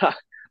done, but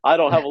I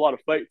don't have a lot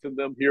of faith in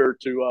them here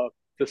to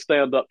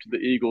stand up to the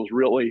Eagles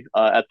really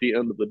at the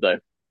end of the day.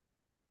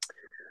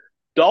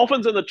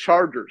 Dolphins and the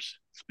Chargers.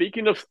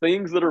 Speaking of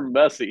things that are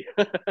messy,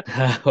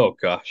 Oh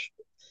gosh.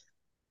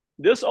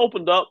 this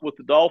opened up with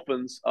the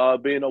Dolphins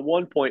being a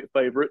 1 point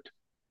favorite.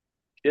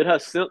 It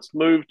has since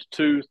moved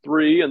to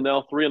 3 and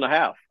now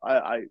 3.5.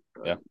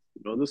 Yeah.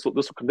 This will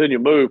continue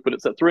to move, but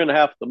it's at 3.5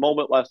 at the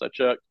moment. Last I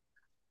checked,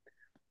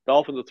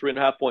 Dolphins a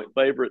 3.5 point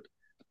favorite.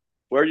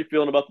 Where are you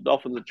feeling about the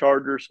Dolphins and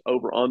Chargers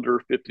over under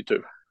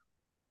 52?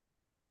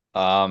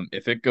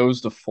 If it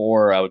goes to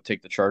 4, I would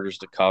take the Chargers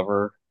to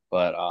cover.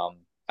 But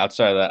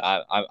outside of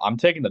that, I'm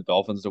taking the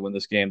Dolphins to win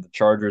this game. The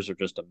Chargers are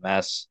just a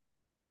mess.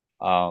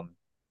 Um,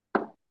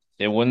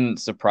 it wouldn't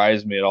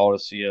surprise me at all to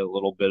see a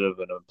little bit of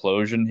an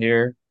implosion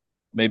here.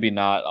 Maybe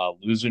not a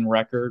losing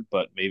record,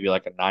 but maybe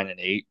like a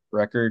 9-8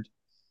 record.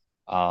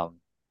 Um,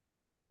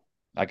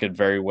 I could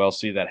very well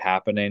see that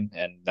happening,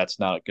 and that's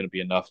not going to be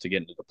enough to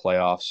get into the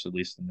playoffs, at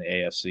least in the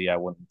AFC, I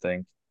wouldn't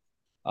think.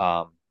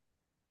 Um,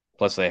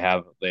 Plus they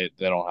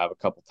don't have a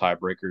couple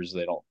tiebreakers.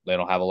 They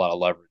don't have a lot of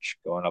leverage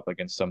going up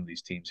against some of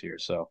these teams here.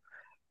 So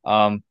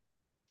um,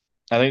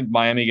 I think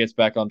Miami gets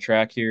back on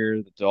track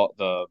here.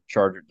 The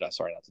Chargers,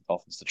 sorry, not the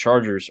Dolphins. The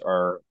Chargers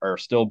are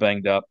still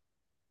banged up.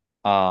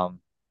 Um,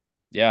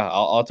 yeah,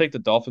 I'll take the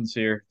Dolphins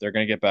here. They're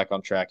gonna get back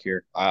on track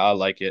here. I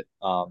like it.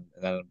 And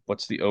then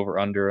what's the over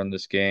under in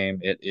this game?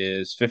 It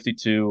is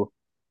 52.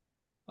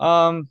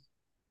 Um,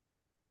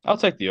 I'll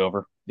take the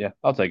over. Yeah,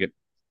 I'll take it.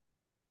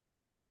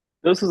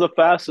 This is a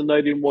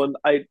fascinating one.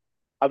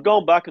 I've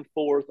gone back and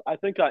forth. I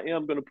think I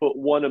am going to put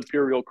one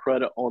Imperial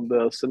credit on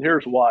this, and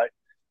here's why.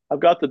 I've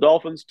got the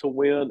Dolphins to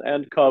win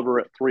and cover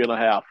at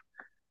 3.5.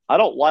 I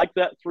don't like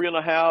that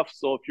 3.5.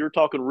 So if you're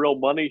talking real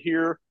money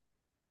here,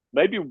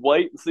 maybe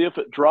wait and see if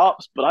it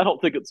drops. But I don't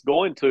think it's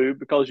going to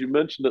because you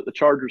mentioned that the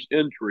Chargers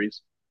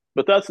injuries.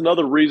 But that's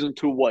another reason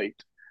to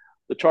wait.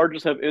 The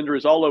Chargers have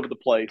injuries all over the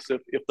place.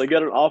 If they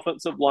get an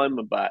offensive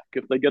lineman back,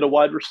 if they get a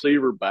wide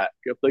receiver back,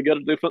 if they get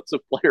a defensive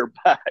player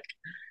back,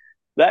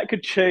 that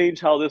could change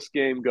how this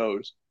game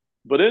goes.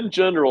 But in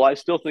general, I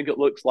still think it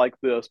looks like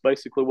this,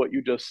 basically what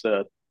you just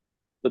said.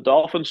 The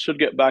Dolphins should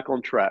get back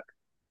on track.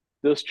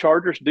 This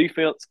Chargers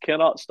defense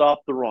cannot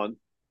stop the run.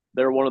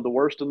 They're one of the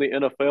worst in the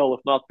NFL,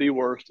 if not the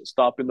worst, at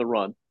stopping the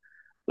run.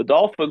 The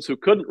Dolphins, who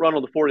couldn't run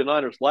on the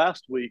 49ers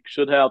last week,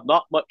 should have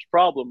not much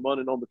problem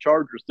running on the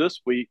Chargers this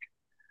week.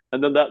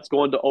 And then that's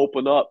going to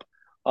open up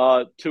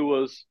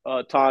Tua's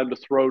time to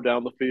throw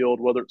down the field,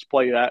 whether it's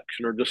play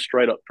action or just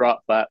straight up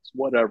dropbacks,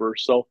 whatever.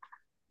 So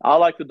I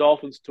like the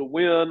Dolphins to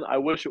win. I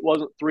wish it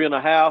wasn't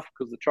 3.5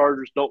 because the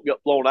Chargers don't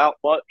get blown out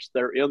much.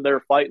 They're in there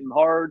fighting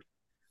hard.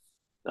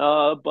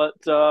 But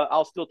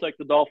I'll still take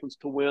the Dolphins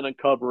to win and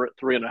cover at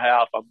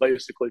 3.5. I'm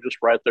basically just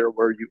right there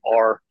where you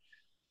are.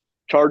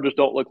 Chargers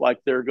don't look like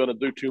they're going to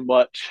do too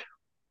much.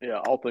 Yeah,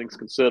 all things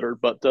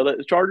considered. But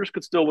the Chargers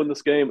could still win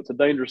this game. It's a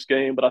dangerous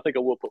game, but I think I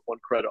will put one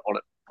credit on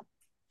it.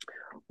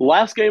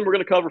 Last game we're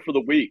going to cover for the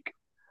week,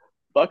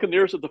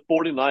 Buccaneers at the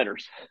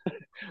 49ers.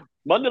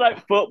 Monday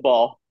Night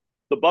Football,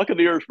 the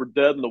Buccaneers were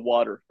dead in the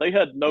water. They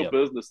had no Yep.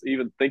 business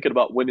even thinking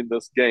about winning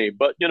this game.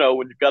 But, you know,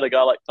 when you've got a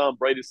guy like Tom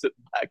Brady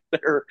sitting back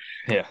there,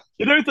 Yeah.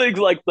 you do things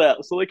like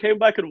that. So they came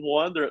back and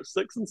won. They're at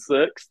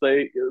 6-6.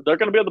 They're going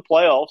to be in the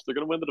playoffs. They're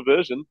going to win the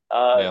division.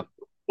 Yeah.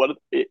 What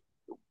it,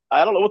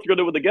 I don't know what they're going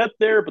to do when they get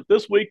there, but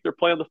this week they're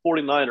playing the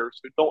 49ers,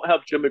 who don't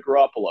have Jimmy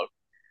Garoppolo.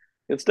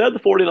 Instead, the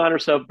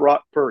 49ers have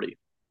Brock Purdy,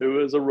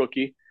 who is a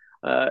rookie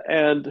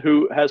and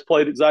who has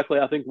played exactly,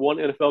 I think, one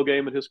NFL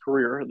game in his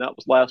career, and that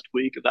was last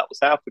week, and that was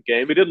half the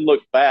game. He didn't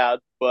look bad,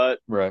 but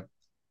Right.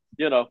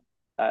 you know,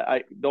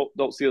 I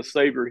don't see a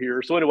savior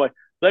here. So anyway,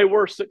 they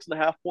were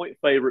 6.5 point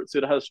favorites.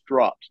 It has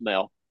dropped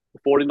now.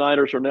 The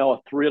 49ers are now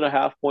a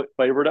 3.5 point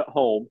favorite at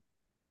home.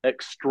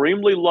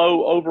 Extremely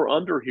low over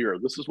under here.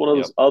 This is one of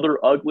Yep. those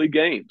other ugly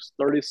games,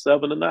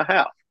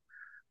 37.5.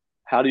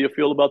 How do you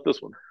feel about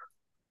this one?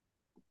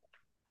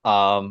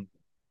 Um,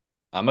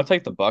 I'm gonna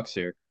take the Bucks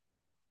here.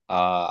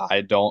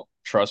 I don't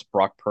trust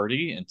Brock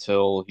Purdy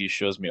until he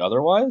shows me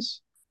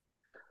otherwise.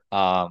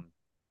 Um,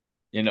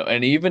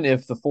 and even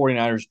if the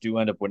 49ers do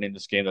end up winning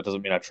this game, that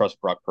doesn't mean I trust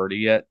Brock Purdy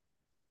yet.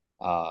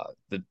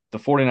 The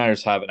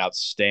 49ers have an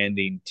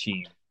outstanding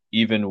team,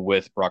 even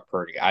with Brock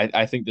Purdy.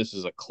 I think this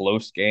is a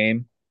close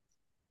game.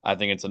 I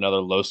think it's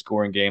another low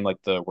scoring game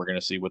like the we're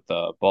gonna see with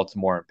the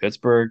Baltimore and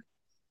Pittsburgh.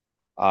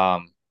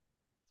 Um,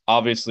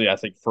 Obviously, I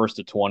think first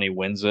to 20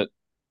 wins it.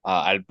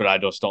 But I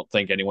just don't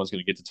think anyone's going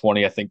to get to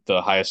 20. I think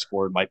the highest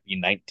score might be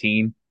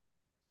 19.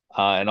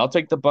 And I'll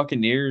take the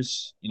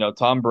Buccaneers.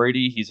 Tom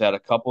Brady, he's had a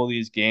couple of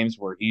these games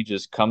where he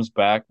just comes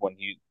back when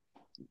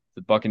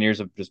the Buccaneers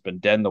have just been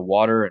dead in the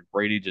water, and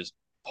Brady just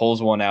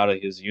pulls one out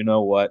of his you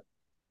know what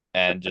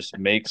and just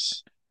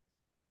makes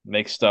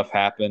stuff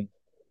happen.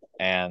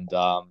 And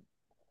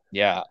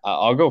yeah,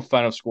 I'll go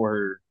final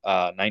score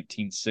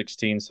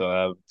 19-16. So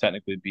that would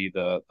technically be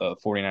the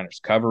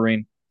 49ers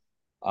covering.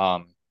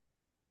 Um,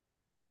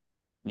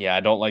 Yeah,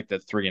 I don't like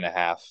that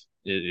 3.5.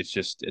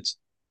 It's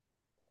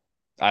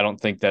I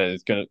don't think that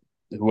it's gonna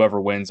whoever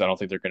wins, I don't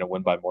think they're gonna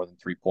win by more than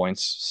 3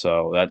 points.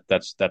 So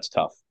that's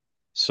tough.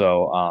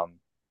 So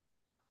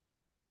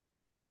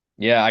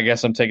yeah, I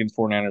guess I'm taking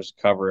 49ers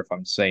to cover if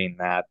I'm saying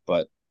that,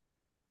 but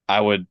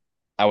I would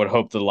I would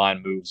hope the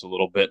line moves a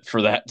little bit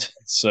for that.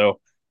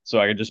 So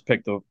I could just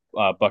pick the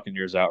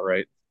Buccaneers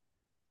outright.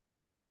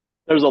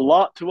 There's a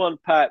lot to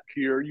unpack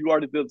here. You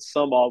already did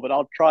some of it.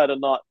 I'll try to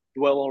not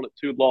dwell on it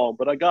too long,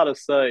 but I gotta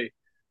say,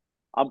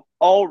 I'm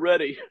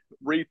already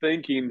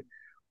rethinking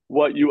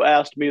what you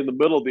asked me in the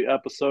middle of the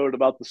episode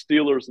about the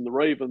Steelers and the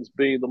Ravens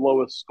being the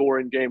lowest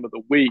scoring game of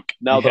the week.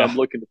 Now that Yeah, I'm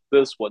looking at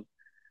this one,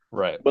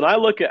 right. when I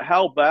look at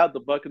how bad the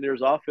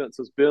Buccaneers offense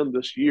has been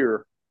this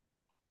year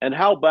and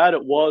how bad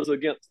it was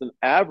against an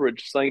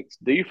average Saints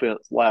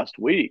defense last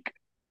week,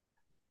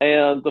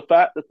 and the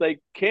fact that they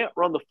can't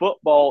run the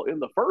football in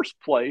the first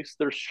place,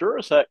 they're sure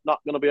as heck not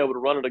going to be able to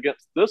run it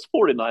against this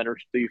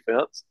 49ers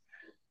defense.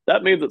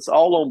 That means it's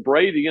all on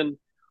Brady. And,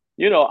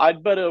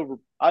 I'd bet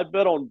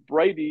on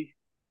Brady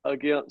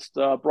against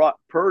Brock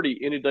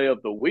Purdy any day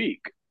of the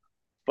week.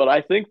 But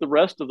I think the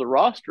rest of the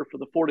roster for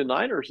the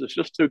 49ers is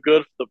just too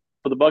good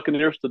for the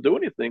Buccaneers to do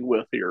anything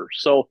with here.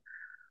 So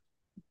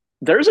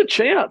there's a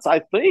chance, I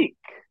think,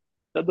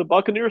 that the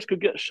Buccaneers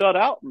could get shut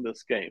out in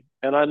this game.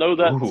 And I know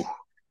Ooh,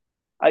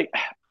 I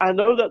I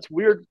know that's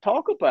weird to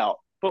talk about,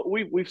 but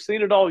we've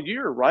seen it all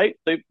year, right?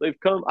 They've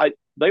come.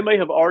 They may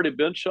have already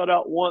been shut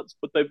out once,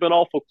 but they've been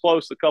awful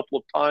close a couple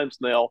of times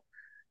now,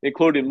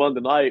 including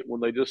Monday night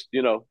when they just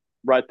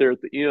right there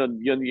at the end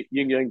yin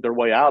yang their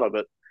way out of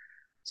it.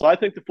 So I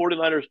think the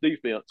 49ers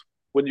defense,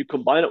 when you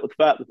combine it with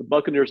the fact that the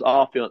Buccaneers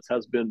offense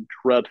has been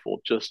dreadful,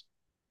 just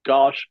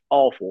gosh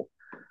awful.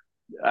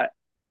 I,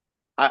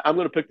 I'm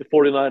going to pick the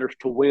 49ers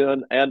to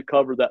win and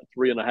cover that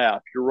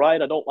 3.5. You're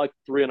right. I don't like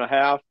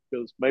 3.5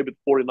 because maybe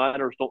the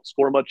 49ers don't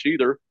score much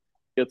either.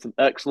 It's an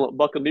excellent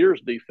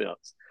Buccaneers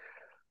defense.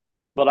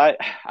 But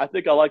I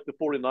think I like the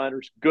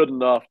 49ers good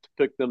enough to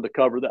pick them to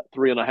cover that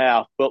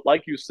 3.5. But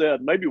like you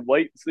said, maybe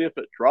wait and see if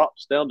it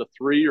drops down to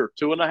 3 or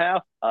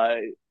 2.5.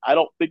 I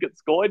don't think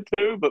it's going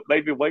to, but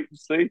maybe wait and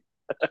see.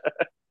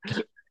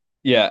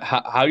 Yeah,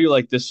 how do you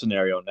like this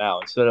scenario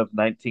now? Instead of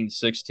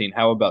 1916,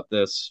 how about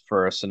this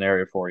for a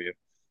scenario for you?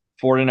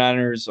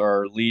 49ers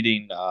are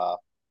leading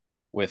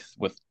with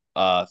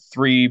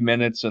 3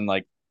 minutes and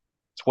like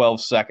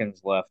 12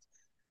 seconds left,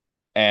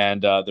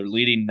 and they're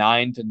leading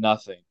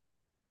 9-0.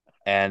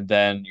 And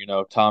then,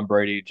 Tom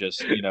Brady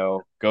just,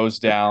 goes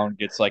down,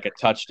 gets like a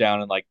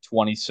touchdown in like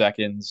 20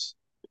 seconds.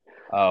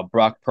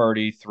 Brock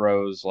Purdy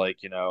throws like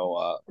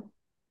a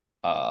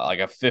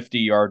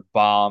 50-yard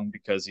bomb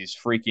because he's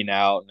freaking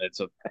out, and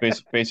it's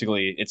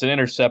basically it's an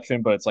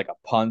interception, but it's like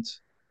a punt.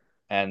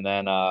 And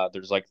then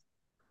there's like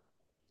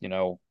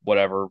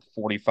whatever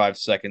 45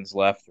 seconds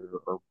left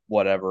or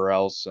whatever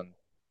else, and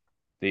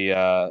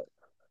the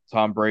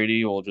Tom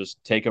Brady will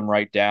just take him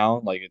right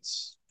down like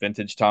it's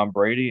vintage Tom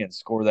Brady and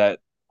score that,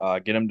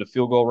 get him to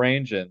field goal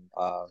range, and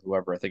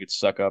whoever, I think it's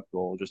Suck Up,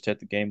 will just hit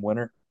the game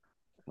winner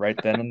right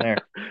then and there.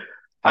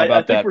 How I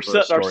about think that we're for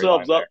a setting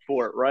ourselves storyline up there?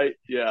 for it, right?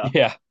 Yeah,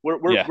 Yeah,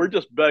 yeah. we're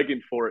just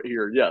begging for it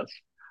here. Yes,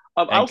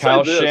 And I'll say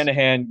Kyle this.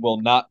 Shanahan will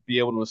not be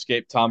able to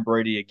escape Tom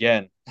Brady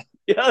again.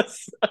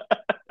 Yes,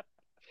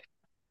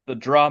 The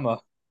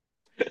drama.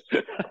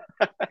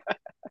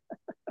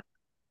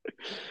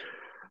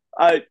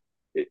 I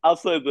I'll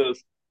say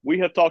this. We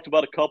have talked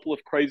about a couple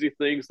of crazy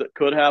things that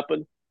could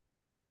happen.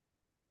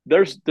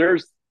 There's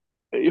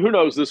who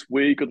knows this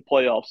week or the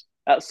playoffs.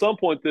 At some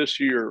point this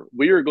year,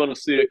 we are going to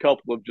see a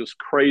couple of just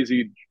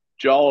crazy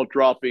jaw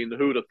dropping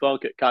who to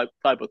thunk it type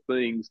of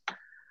things.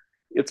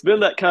 It's been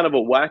that kind of a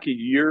wacky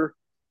year,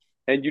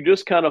 and you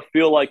just kind of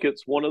feel like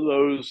it's one of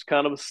those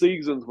kind of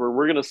seasons where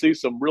we're going to see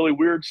some really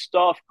weird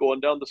stuff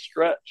going down the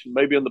stretch and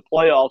maybe in the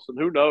playoffs, and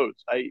who knows.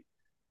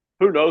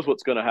 Who knows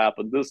what's going to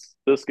happen.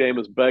 This game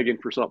is begging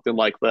for something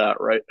like that,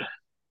 right?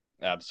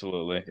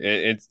 Absolutely.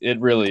 It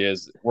really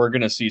is. We're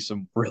gonna see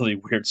some really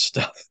weird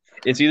stuff.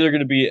 It's either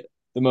gonna be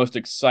the most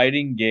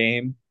exciting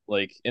game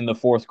like in the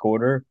fourth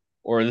quarter,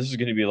 or this is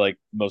gonna be like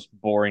the most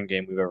boring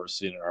game we've ever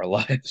seen in our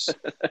lives.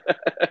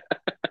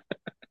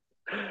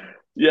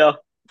 Yeah,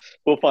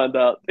 we'll find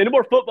out. Any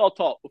more football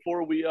talk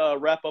before we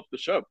wrap up the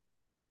show?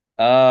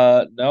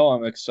 No,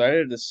 I'm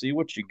excited to see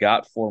what you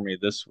got for me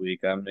this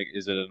week.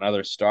 Is it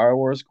another Star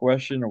Wars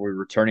question? Are we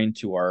returning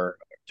to our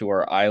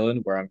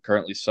island where I'm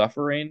currently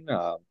suffering?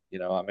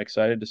 I'm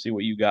excited to see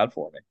what you got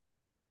for me.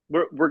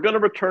 We're going to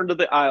return to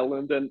the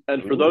island,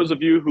 and for those Ooh.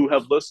 of you who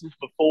have listened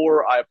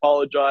before, I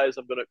apologize.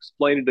 I'm going to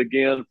explain it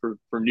again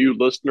for new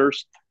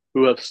listeners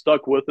who have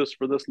stuck with us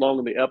for this long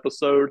in the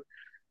episode.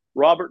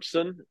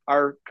 Robertson,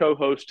 our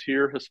co-host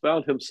here, has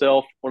found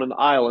himself on an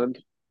island.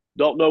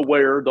 Don't know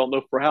where, don't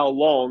know for how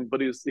long, but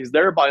he's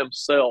there by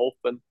himself,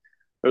 and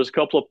there's a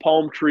couple of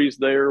palm trees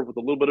there with a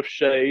little bit of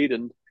shade,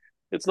 and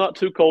it's not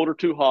too cold or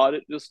too hot.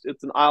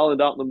 It's an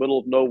island out in the middle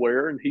of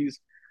nowhere, and he's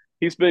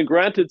been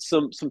granted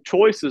some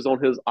choices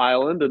on his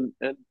island,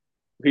 and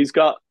he's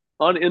got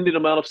unending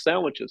amount of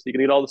sandwiches. He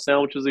can eat all the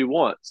sandwiches he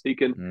wants. He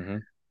can, Hmm.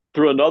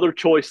 through another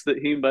choice that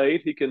he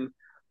made, he can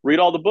read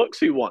all the books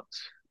he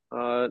wants.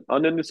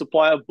 Unending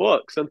supply of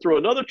books, and through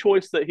another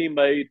choice that he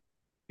made,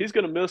 he's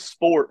going to miss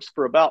sports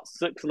for about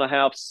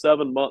 6.5,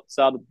 7 months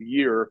out of the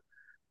year.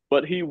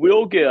 But he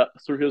will get,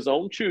 through his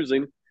own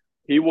choosing,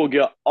 he will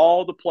get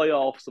all the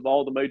playoffs of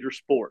all the major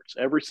sports,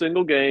 every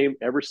single game,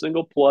 every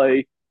single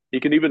play. He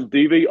can even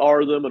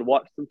DVR them and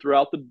watch them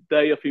throughout the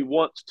day if he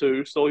wants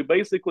to. So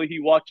he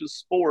watches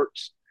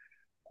sports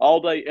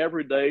all day,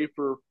 every day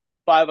for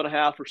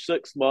 5.5 or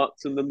 6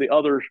 months, and then the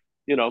other,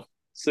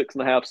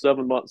 6.5,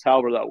 7 months,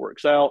 however that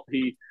works out,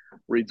 he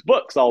reads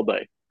books all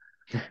day.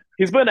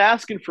 He's been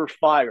asking for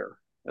fire,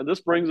 and this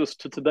brings us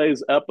to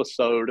today's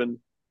episode.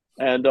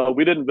 And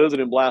we didn't visit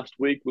him last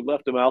week. We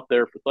left him out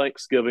there for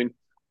Thanksgiving,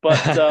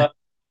 but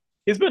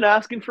he's been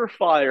asking for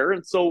fire,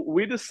 and so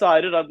we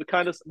decided. I've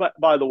kind of.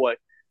 By the way,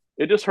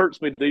 it just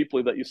hurts me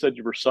deeply that you said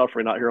you were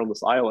suffering out here on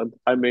this island.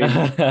 I mean,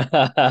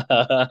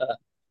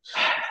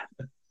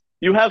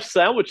 you have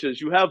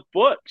sandwiches, you have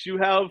books, you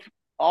have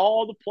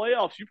all the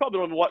playoffs. You probably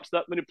don't even watch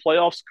that many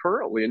playoffs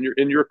currently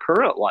in your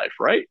current life,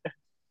 right?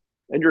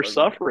 And you're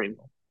suffering.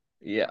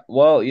 Yeah,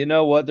 well, you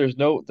know what? There's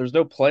no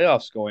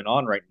playoffs going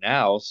on right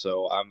now,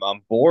 so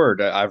I'm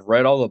bored. I've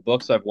read all the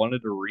books I've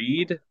wanted to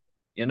read,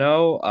 you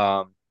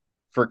know.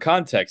 For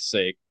context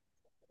sake,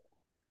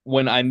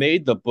 when I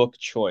made the book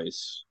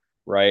choice,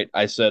 right?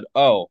 I said,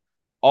 "Oh,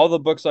 all the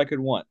books I could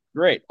want.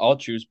 Great. I'll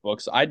choose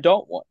books I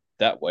don't want.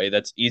 That way,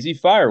 that's easy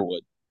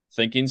firewood.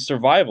 Thinking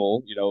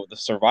survival, the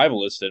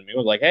survivalist in me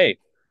was like, hey,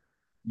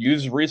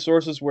 use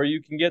resources where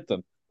you can get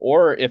them.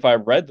 Or if I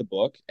read the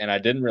book and I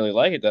didn't really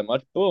like it that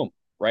much, boom,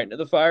 right into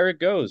the fire it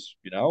goes.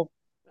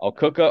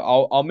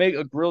 I'll make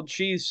a grilled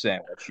cheese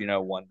sandwich,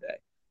 one day.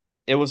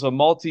 It was a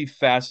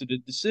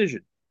multifaceted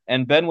decision.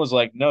 And Ben was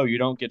like, no, you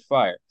don't get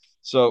fired.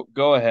 So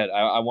go ahead.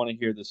 I want to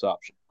hear this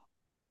option.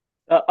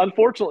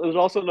 Unfortunately, there's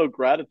also no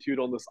gratitude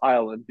on this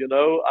island.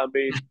 I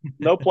mean,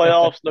 no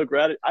playoffs, no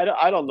gratitude.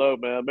 I don't know,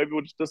 man. Maybe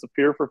we'll just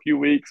disappear for a few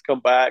weeks,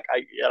 come back.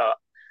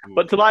 Ooh.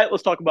 But tonight,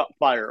 let's talk about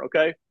fire,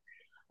 okay?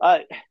 Uh,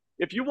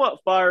 if you want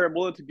fire, I'm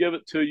willing to give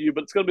it to you,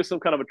 but it's going to be some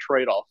kind of a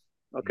trade off,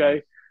 Mm,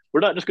 okay? We're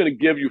not just going to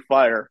give you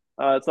fire.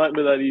 It's not going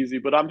to be that easy,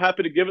 but I'm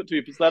happy to give it to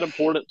you. If it's that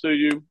important to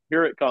you,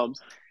 here it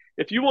comes.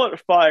 If you want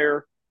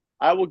fire,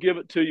 I will give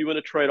it to you in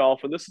a trade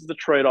off. And this is the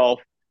trade off: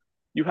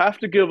 you have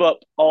to give up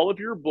all of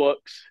your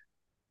books.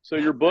 So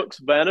your books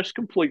vanish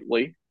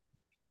completely.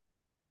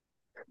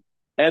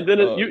 And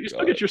then oh you still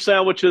God. get your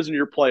sandwiches and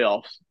your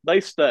playoffs. They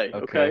stay,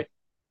 Okay. okay?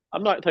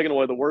 I'm not taking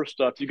away the worst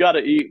stuff. You got to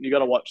eat and you got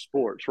to watch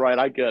sports, right?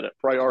 I get it, Oh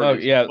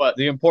priorities. yeah, But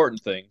the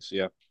important things.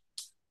 Yeah.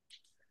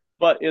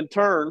 in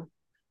turn,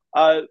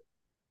 uh,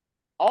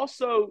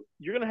 also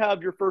you're going to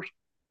have your first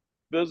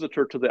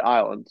visitor to the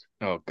island.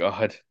 Oh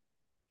God.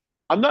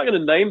 I'm not going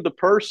to name the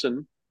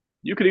person.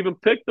 You could even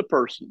pick the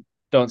person,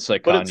 Don't say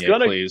but it's Kanye,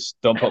 going please.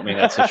 Don't put me in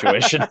that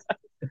situation. to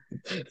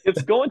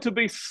it's going to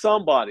be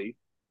somebody.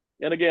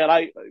 And again,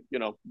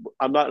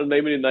 I'm not going to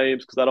name any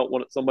names because I don't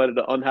want somebody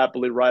to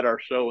unhappily write our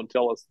show and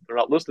tell us they're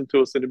not listening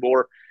to us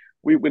anymore.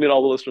 We need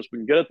all the listeners we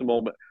can get at the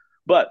moment,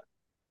 but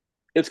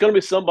it's going to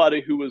be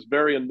somebody who is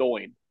very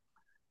annoying.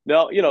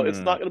 Now, it's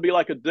Hmm. not going to be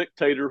like a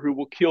dictator who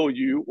will kill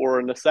you or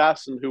an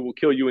assassin who will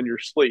kill you in your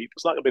sleep.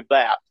 It's not going to be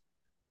that.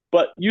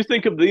 But you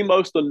think of the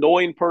most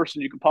annoying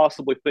person you could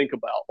possibly think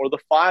about, or the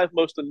five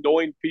most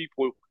annoying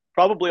people,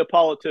 probably a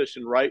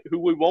politician, right? Who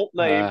we won't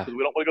name Ah, because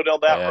we don't want to go down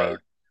that yeah. road.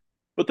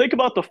 But think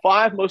about the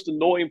five most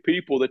annoying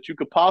people that you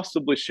could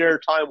possibly share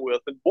time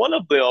with. And one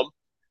of them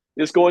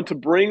is going to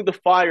bring the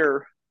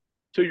fire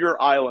to your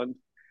island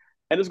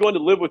and is going to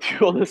live with you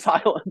on this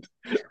island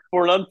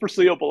for an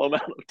unforeseeable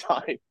amount of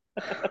time.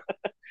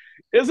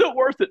 Is it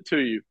worth it to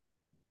you?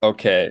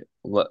 Okay.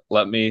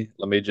 Let me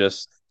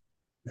just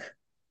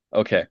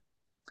okay.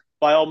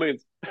 By all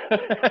means.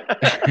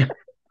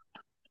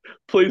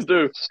 Please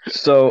do.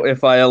 So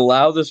if I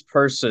allow this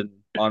person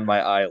on my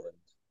island,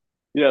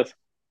 Yes.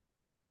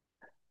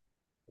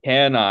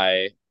 can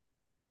I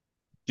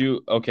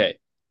do okay.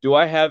 Do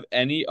I have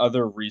any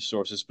other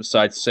resources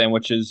besides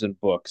sandwiches and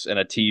books and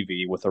a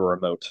TV with a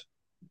remote?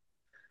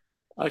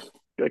 I,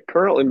 I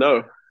currently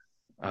know.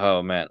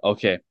 Oh man.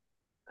 Okay.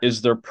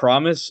 Is there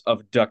promise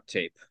of duct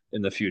tape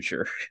in the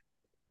future?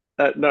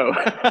 No.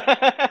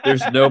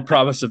 There's no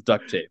promise of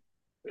duct tape.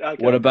 I What can't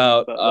promise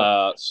about that.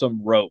 No.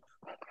 some rope?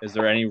 Is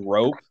there any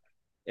rope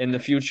in the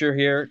future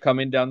here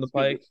coming down the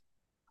Excuse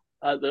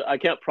me. pike? I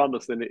can't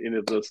promise any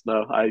of this.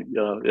 No.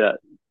 Yeah.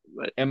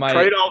 Am I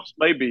Trade offs,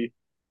 maybe.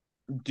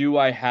 do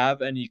I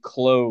have any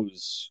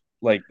clothes?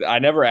 Like I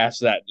never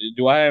asked that.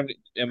 Do I have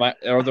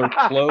are there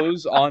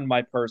clothes on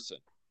my person?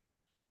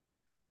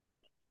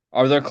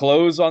 Are there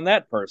clothes on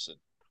that person?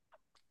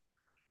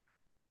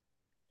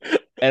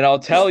 And I'll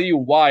tell you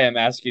why I'm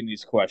asking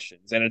these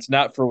questions, and it's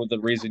not for the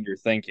reason you're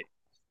thinking.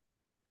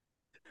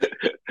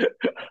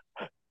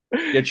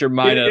 Get your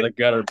mind out of it,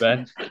 the gutter,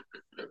 Ben.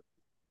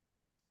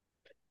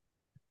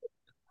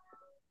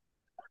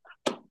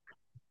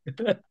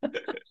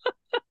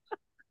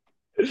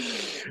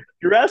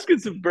 You're asking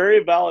some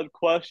very valid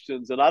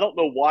questions, and I don't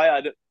know why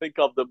I didn't think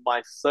of them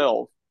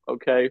myself.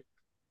 Okay.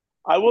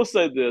 I will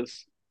say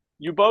this: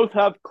 you both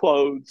have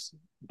clothes,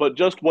 but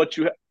just what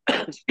you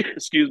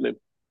excuse me,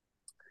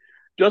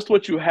 just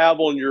what you have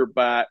on your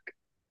back.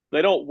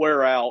 They don't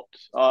wear out.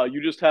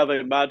 You just have a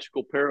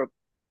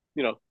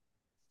you know,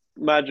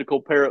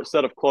 magical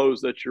set of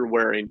clothes that you're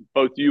wearing,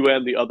 both you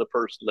and the other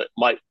person that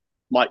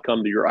might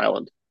come to your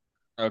island.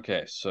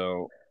 Okay,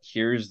 so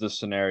here's the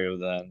scenario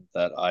then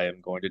that I am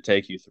going to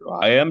take you through.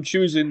 I am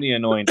choosing the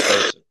annoying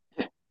person,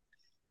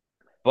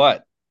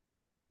 but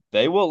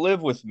they will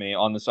live with me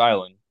on this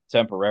island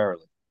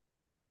temporarily.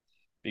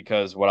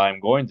 Because what I'm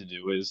going to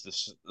do is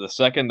the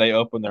second they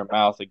open their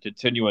mouth and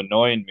continue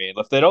annoying me,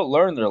 if they don't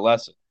learn their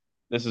lesson,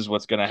 this is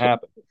what's going to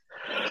happen.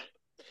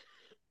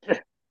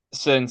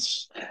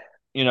 Since,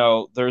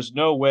 there's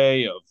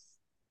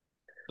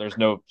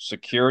no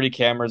security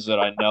cameras that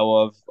I know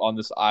of on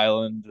this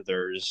island.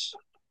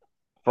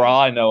 For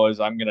all I know is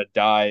I'm going to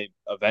die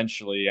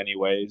eventually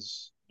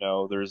anyways.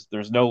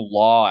 There's no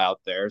law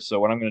out there.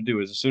 So what I'm going to do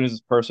is as soon as this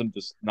person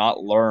does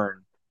not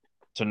learn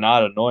to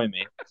not annoy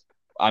me,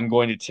 I'm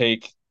going to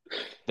take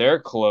their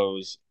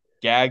clothes,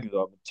 gag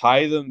them,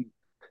 tie them,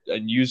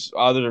 and use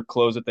other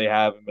clothes that they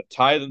have, and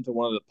tie them to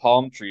one of the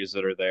palm trees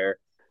that are there.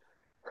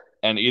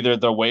 And either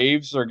the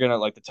waves are gonna,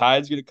 like the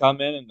tide's gonna come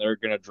in and they're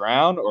gonna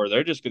drown, or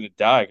they're just gonna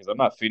die because I'm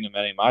not feeding them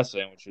any of my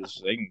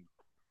sandwiches. They can,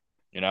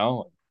 you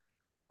know,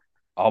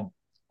 I'll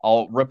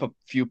I'll rip a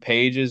few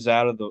pages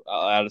out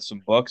of some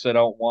books I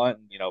don't want,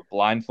 and,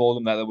 blindfold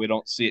them that way we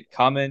don't see it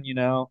coming,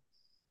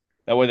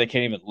 That way they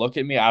can't even look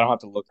at me. I don't have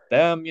to look at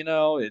them.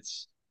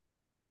 It's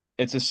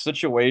a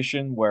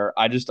situation where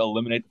I just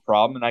eliminate the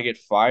problem and I get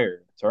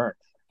fired in turn.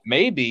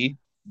 Maybe,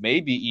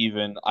 maybe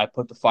even I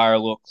put the fire a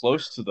little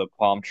close to the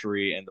palm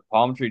tree and the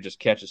palm tree just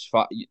catches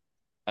fire.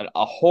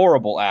 A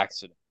horrible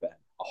accident, Ben.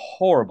 A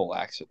horrible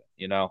accident.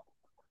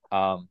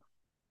 Um,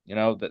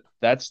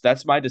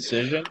 that's my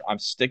decision. I'm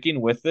sticking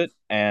with it,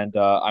 and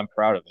I'm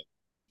proud of it.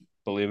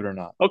 Believe it or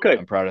not, Okay.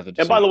 I'm proud of the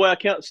And by the decision. way, I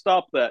can't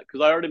stop that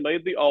because I already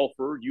made the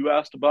offer. You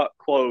asked about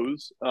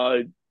clothes.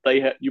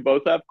 You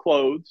both have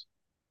clothes,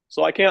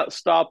 so I can't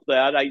stop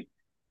that. I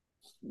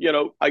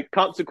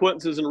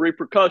consequences and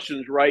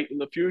repercussions, right, in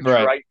the future.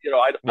 Right. I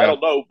Yeah.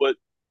 don't know, but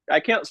I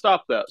can't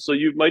stop that. So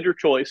you've made your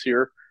choice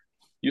here.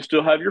 You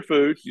still have your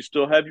food. You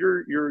still have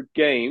your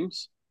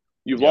games.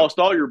 You've Yep. lost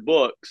all your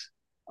books.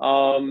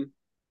 Um,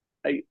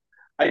 I,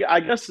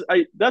 I guess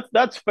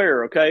that's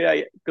fair. Okay,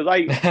 I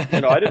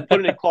didn't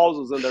put any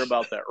clauses in there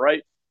about that,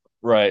 right?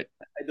 Right.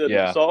 I didn't.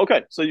 Yeah. So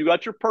okay, so you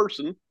got your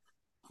person.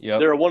 Yep.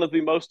 They're one of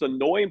the most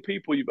annoying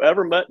people you've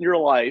ever met in your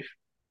life,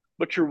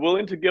 but you're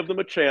willing to give them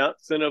a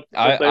chance. And if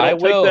I they I don't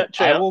take will that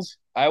I will chance,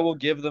 I will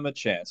give them a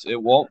chance.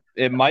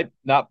 It might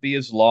not be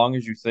as long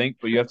as you think,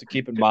 but you have to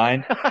keep in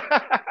mind,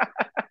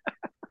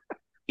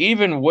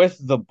 even with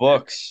the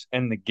books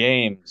and the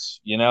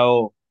games, you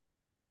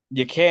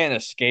can't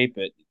escape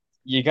it.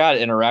 You got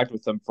to interact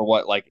with them for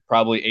what, like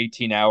probably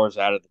 18 hours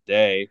out of the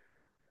day.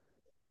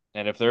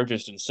 And if they're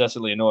just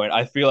incessantly annoying,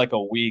 I feel like a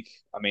week.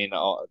 I mean,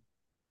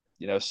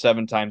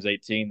 7 times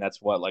 18,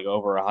 that's what, like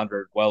over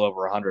 100, well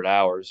over 100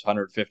 hours,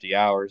 150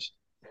 hours.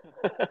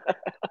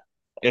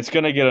 It's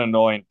gonna get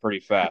annoying pretty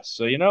fast.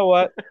 So you know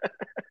what?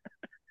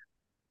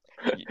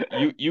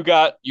 You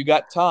got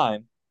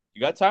time.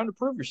 You got time to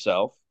prove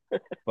yourself.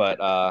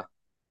 But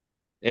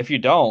if you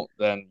don't,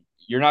 then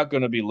you're not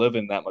going to be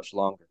living that much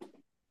longer.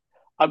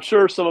 I'm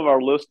sure some of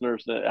our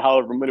listeners,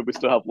 however many we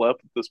still have left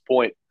at this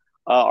point,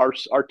 are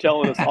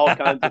telling us all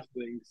kinds of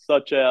things,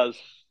 such as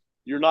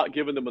you're not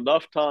giving them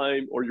enough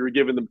time, or you're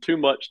giving them too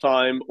much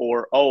time,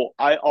 or oh,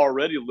 I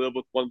already live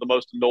with one of the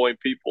most annoying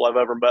people I've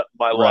ever met in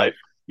my Right. life.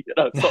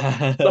 So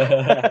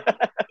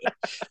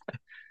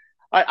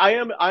I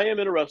am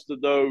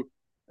interested though.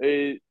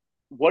 Uh,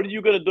 what are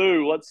you going to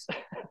do?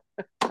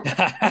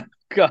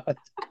 God.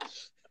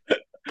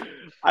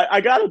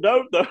 I got to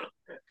know though,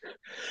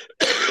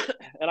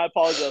 and I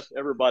apologize to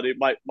everybody.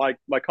 My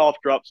cough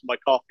drops, my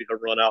coffee have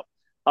run out.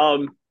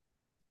 Um,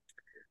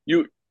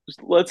 you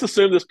let's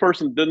assume this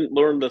person didn't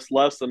learn this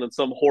lesson and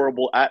some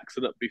horrible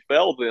accident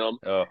befell them,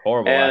 A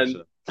horrible and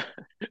accident.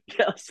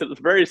 yes, it's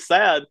very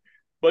sad.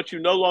 But you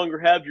no longer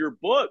have your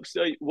books.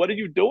 What are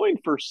you doing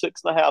for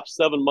 6.5,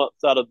 7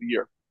 months out of the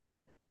year?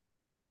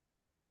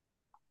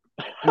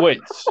 Wait,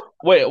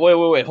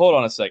 wait. Hold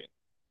on a second.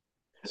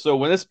 So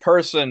when this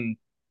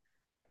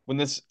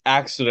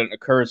accident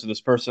occurs to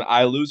this person,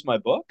 I lose my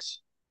books?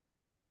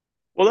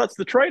 Well, that's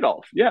the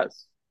trade-off.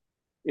 Yes,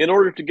 in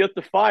order to get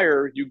the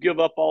fire, you give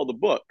up all the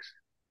books.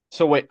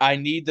 So wait, I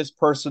need this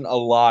person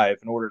alive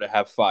in order to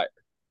have fire.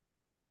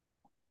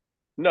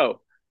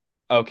 No,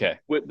 Okay.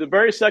 with the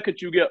very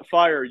second you get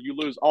fire, you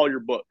lose all your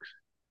books.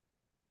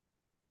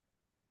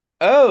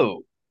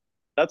 Oh,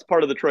 That's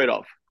part of the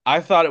trade-off. I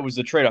thought it was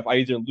the trade-off. I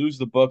either lose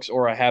the books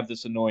or I have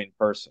this annoying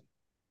person.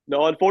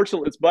 No,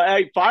 unfortunately, but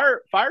hey,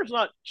 fire's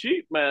not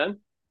cheap, man.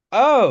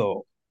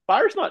 Oh.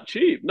 Fire's not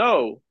cheap.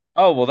 No.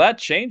 Oh, well, that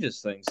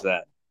changes things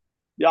then.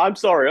 Yeah, I'm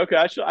sorry. Okay,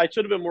 I should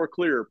have been more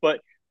clear,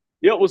 but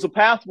yeah, it was a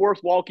path worth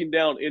walking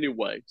down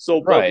anyway.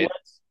 So, Right.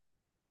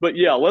 but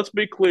yeah, let's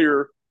be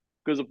clear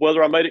because of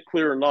whether I made it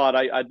clear or not,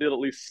 I did at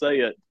least say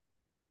it.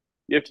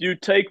 If you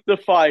take the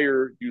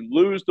fire, you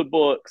lose the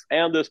books,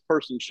 and this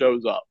person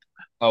shows up.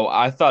 Oh,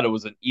 I thought it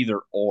was an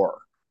either or.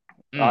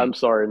 Mm. I'm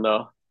sorry,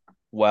 no.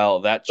 Well,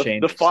 that The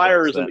changes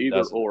fire things is an then, either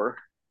doesn't it? or.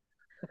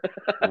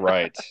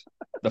 Right.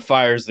 The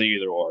fire's the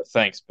either or.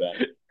 Thanks, Ben.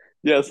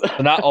 Yes.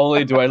 So not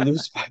only do I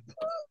lose my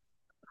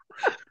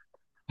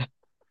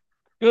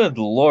good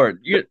Lord,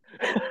 you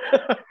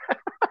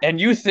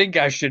think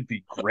I should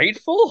be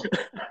grateful?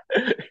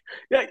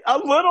 Yeah, a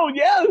little,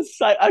 yes.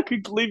 I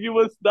could leave you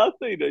with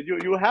nothing.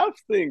 You have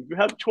things, you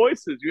have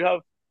choices, you have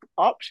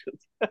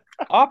options.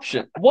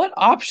 Option. What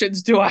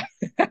options do I?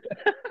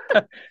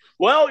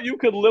 Well, you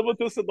could live with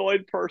this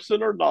annoyed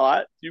person or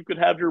not. You could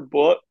have your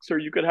books or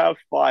you could have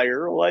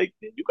fire. Like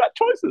you got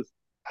choices.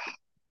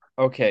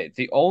 Okay,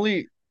 the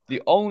only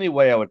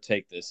way I would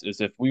take this is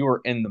if we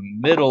were in the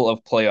middle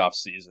of playoff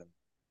season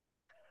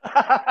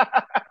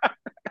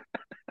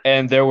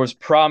and there was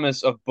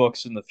promise of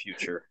books in the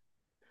future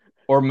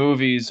or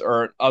movies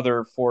or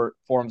other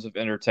forms of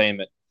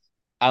entertainment.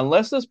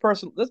 Unless this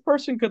person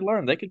could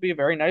learn, they could be a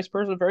very nice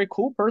person, a very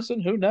cool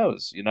person, who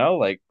knows,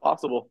 like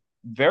Possible.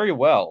 very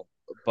well.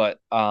 But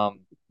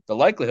the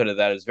likelihood of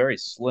that is very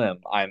slim,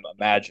 I'm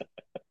imagining.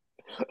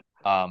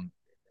 Um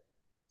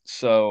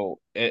so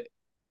it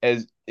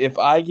as if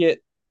I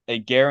get a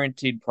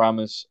guaranteed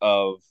promise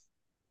of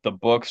the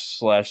books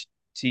slash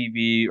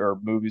TV or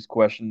movies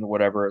question or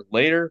whatever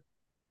later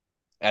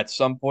at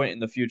some point in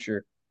the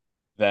future,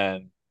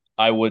 then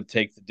I would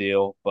take the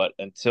deal. But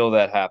until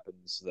that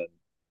happens,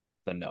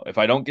 then no. If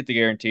I don't get the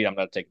guaranteed, I'm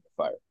not taking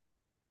the fire.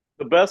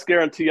 The best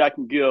guarantee I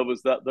can give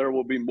is that there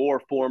will be more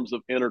forms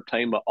of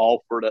entertainment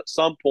offered at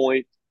some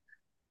point,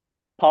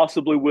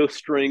 possibly with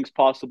strings,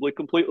 possibly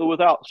completely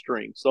without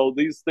strings. So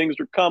these things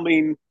are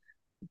coming,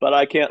 but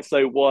I can't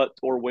say what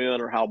or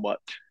when or how much.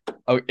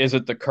 Oh, is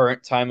it the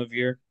current time of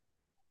year?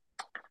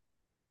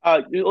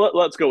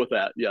 Let's go with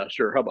that. Yeah,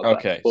 sure. How about that?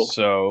 Okay, Well,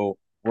 so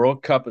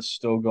World Cup is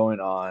still going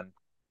on.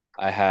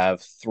 I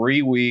have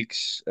 3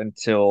 weeks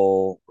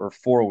until, or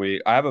 4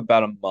 weeks. I have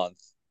about a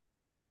month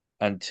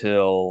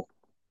until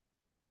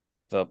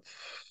the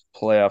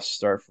playoffs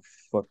start for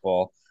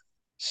football.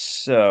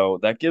 So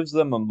that gives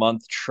them a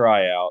month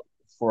tryout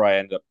before I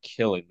end up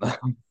killing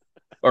them.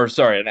 Or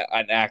sorry,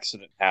 an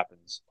accident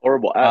happens.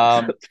 horrible Um,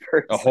 accidents.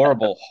 Very a sad.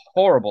 horrible,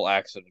 horrible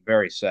accident.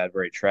 Very sad,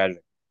 very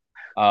tragic.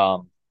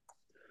 Um,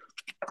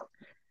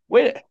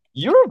 wait,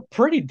 you're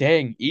pretty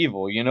dang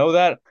evil. You know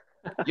that?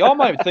 Y'all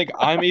might think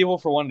I'm evil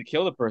for wanting to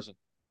kill the person.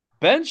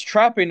 Ben's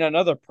trapping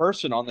another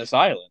person on this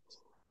island.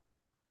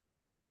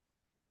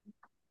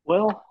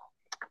 Well,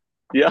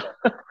 yeah,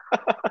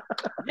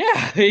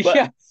 Yeah, but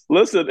yeah.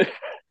 listen,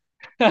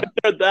 if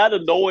they're that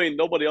annoying,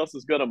 nobody else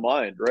is gonna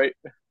mind, right?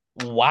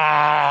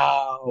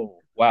 Wow.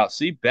 Wow.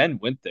 See, Ben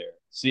went there.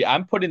 See,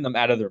 I'm putting them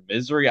out of their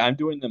misery. I'm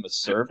doing them a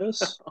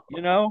service,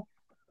 you know?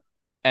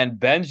 And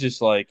Ben's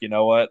just like, you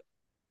know what?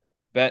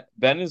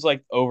 Ben is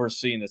like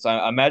overseeing this.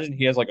 I imagine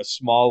he has like a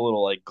small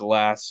little like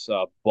glass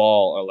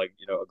ball or like,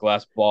 a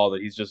glass ball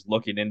that he's just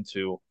looking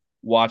into,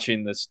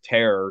 watching this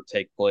terror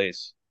take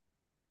place.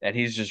 And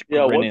he's just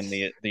Yeah. grinning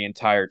the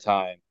entire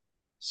time.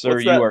 Sir,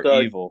 What's you that?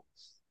 are evil.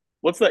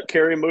 What's that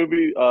Carrie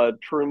movie?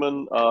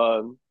 Truman.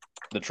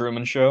 The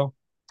Truman Show?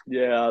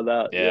 Yeah,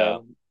 that. Yeah.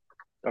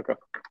 Yeah. Okay.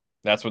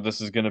 That's what this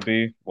is gonna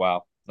be.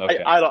 Wow.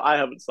 Okay. I don't. I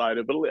haven't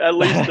cited, but at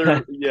least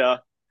they're. Yeah.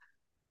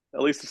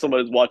 At least if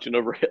somebody's watching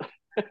overhead.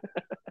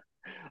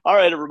 All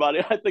right, everybody.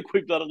 I think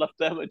we've done enough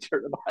damage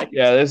here tonight.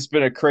 Yeah, this has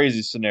been a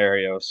crazy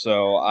scenario.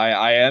 So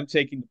I am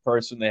taking the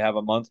person. They have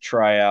a month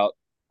tryout.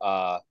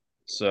 Uh,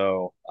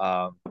 so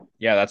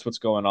yeah, that's what's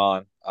going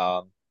on.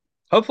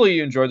 Hopefully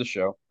you enjoyed the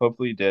show.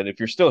 Hopefully you did. If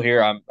you're still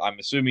here, I'm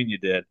assuming you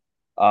did.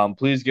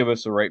 Please give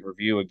us a rate and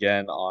review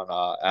again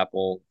on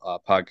Apple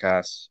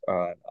Podcasts,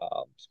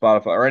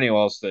 Spotify, or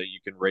anywhere else that you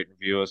can rate and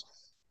review us.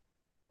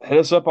 Hit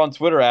us up on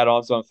Twitter at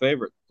Odds On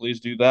Favorite. Please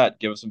do that.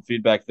 Give us some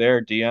feedback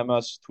there. DM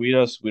us, tweet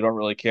us. We don't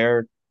really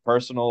care. Our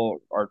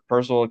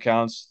personal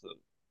accounts, the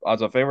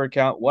Odds On Favorite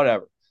account,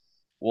 whatever.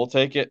 We'll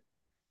take it.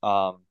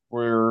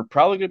 We're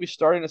probably going to be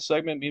starting a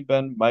segment. Me and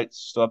Ben might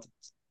still have to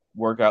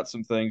work out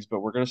some things,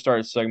 but we're going to start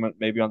a segment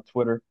maybe on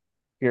Twitter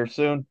here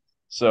soon.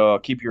 So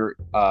keep your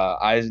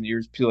eyes and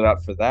ears peeled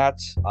out for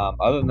that.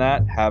 Other than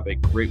that, have a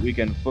great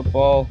weekend of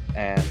football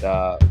and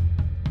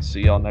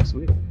see y'all next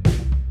week.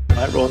 All right,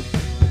 everyone.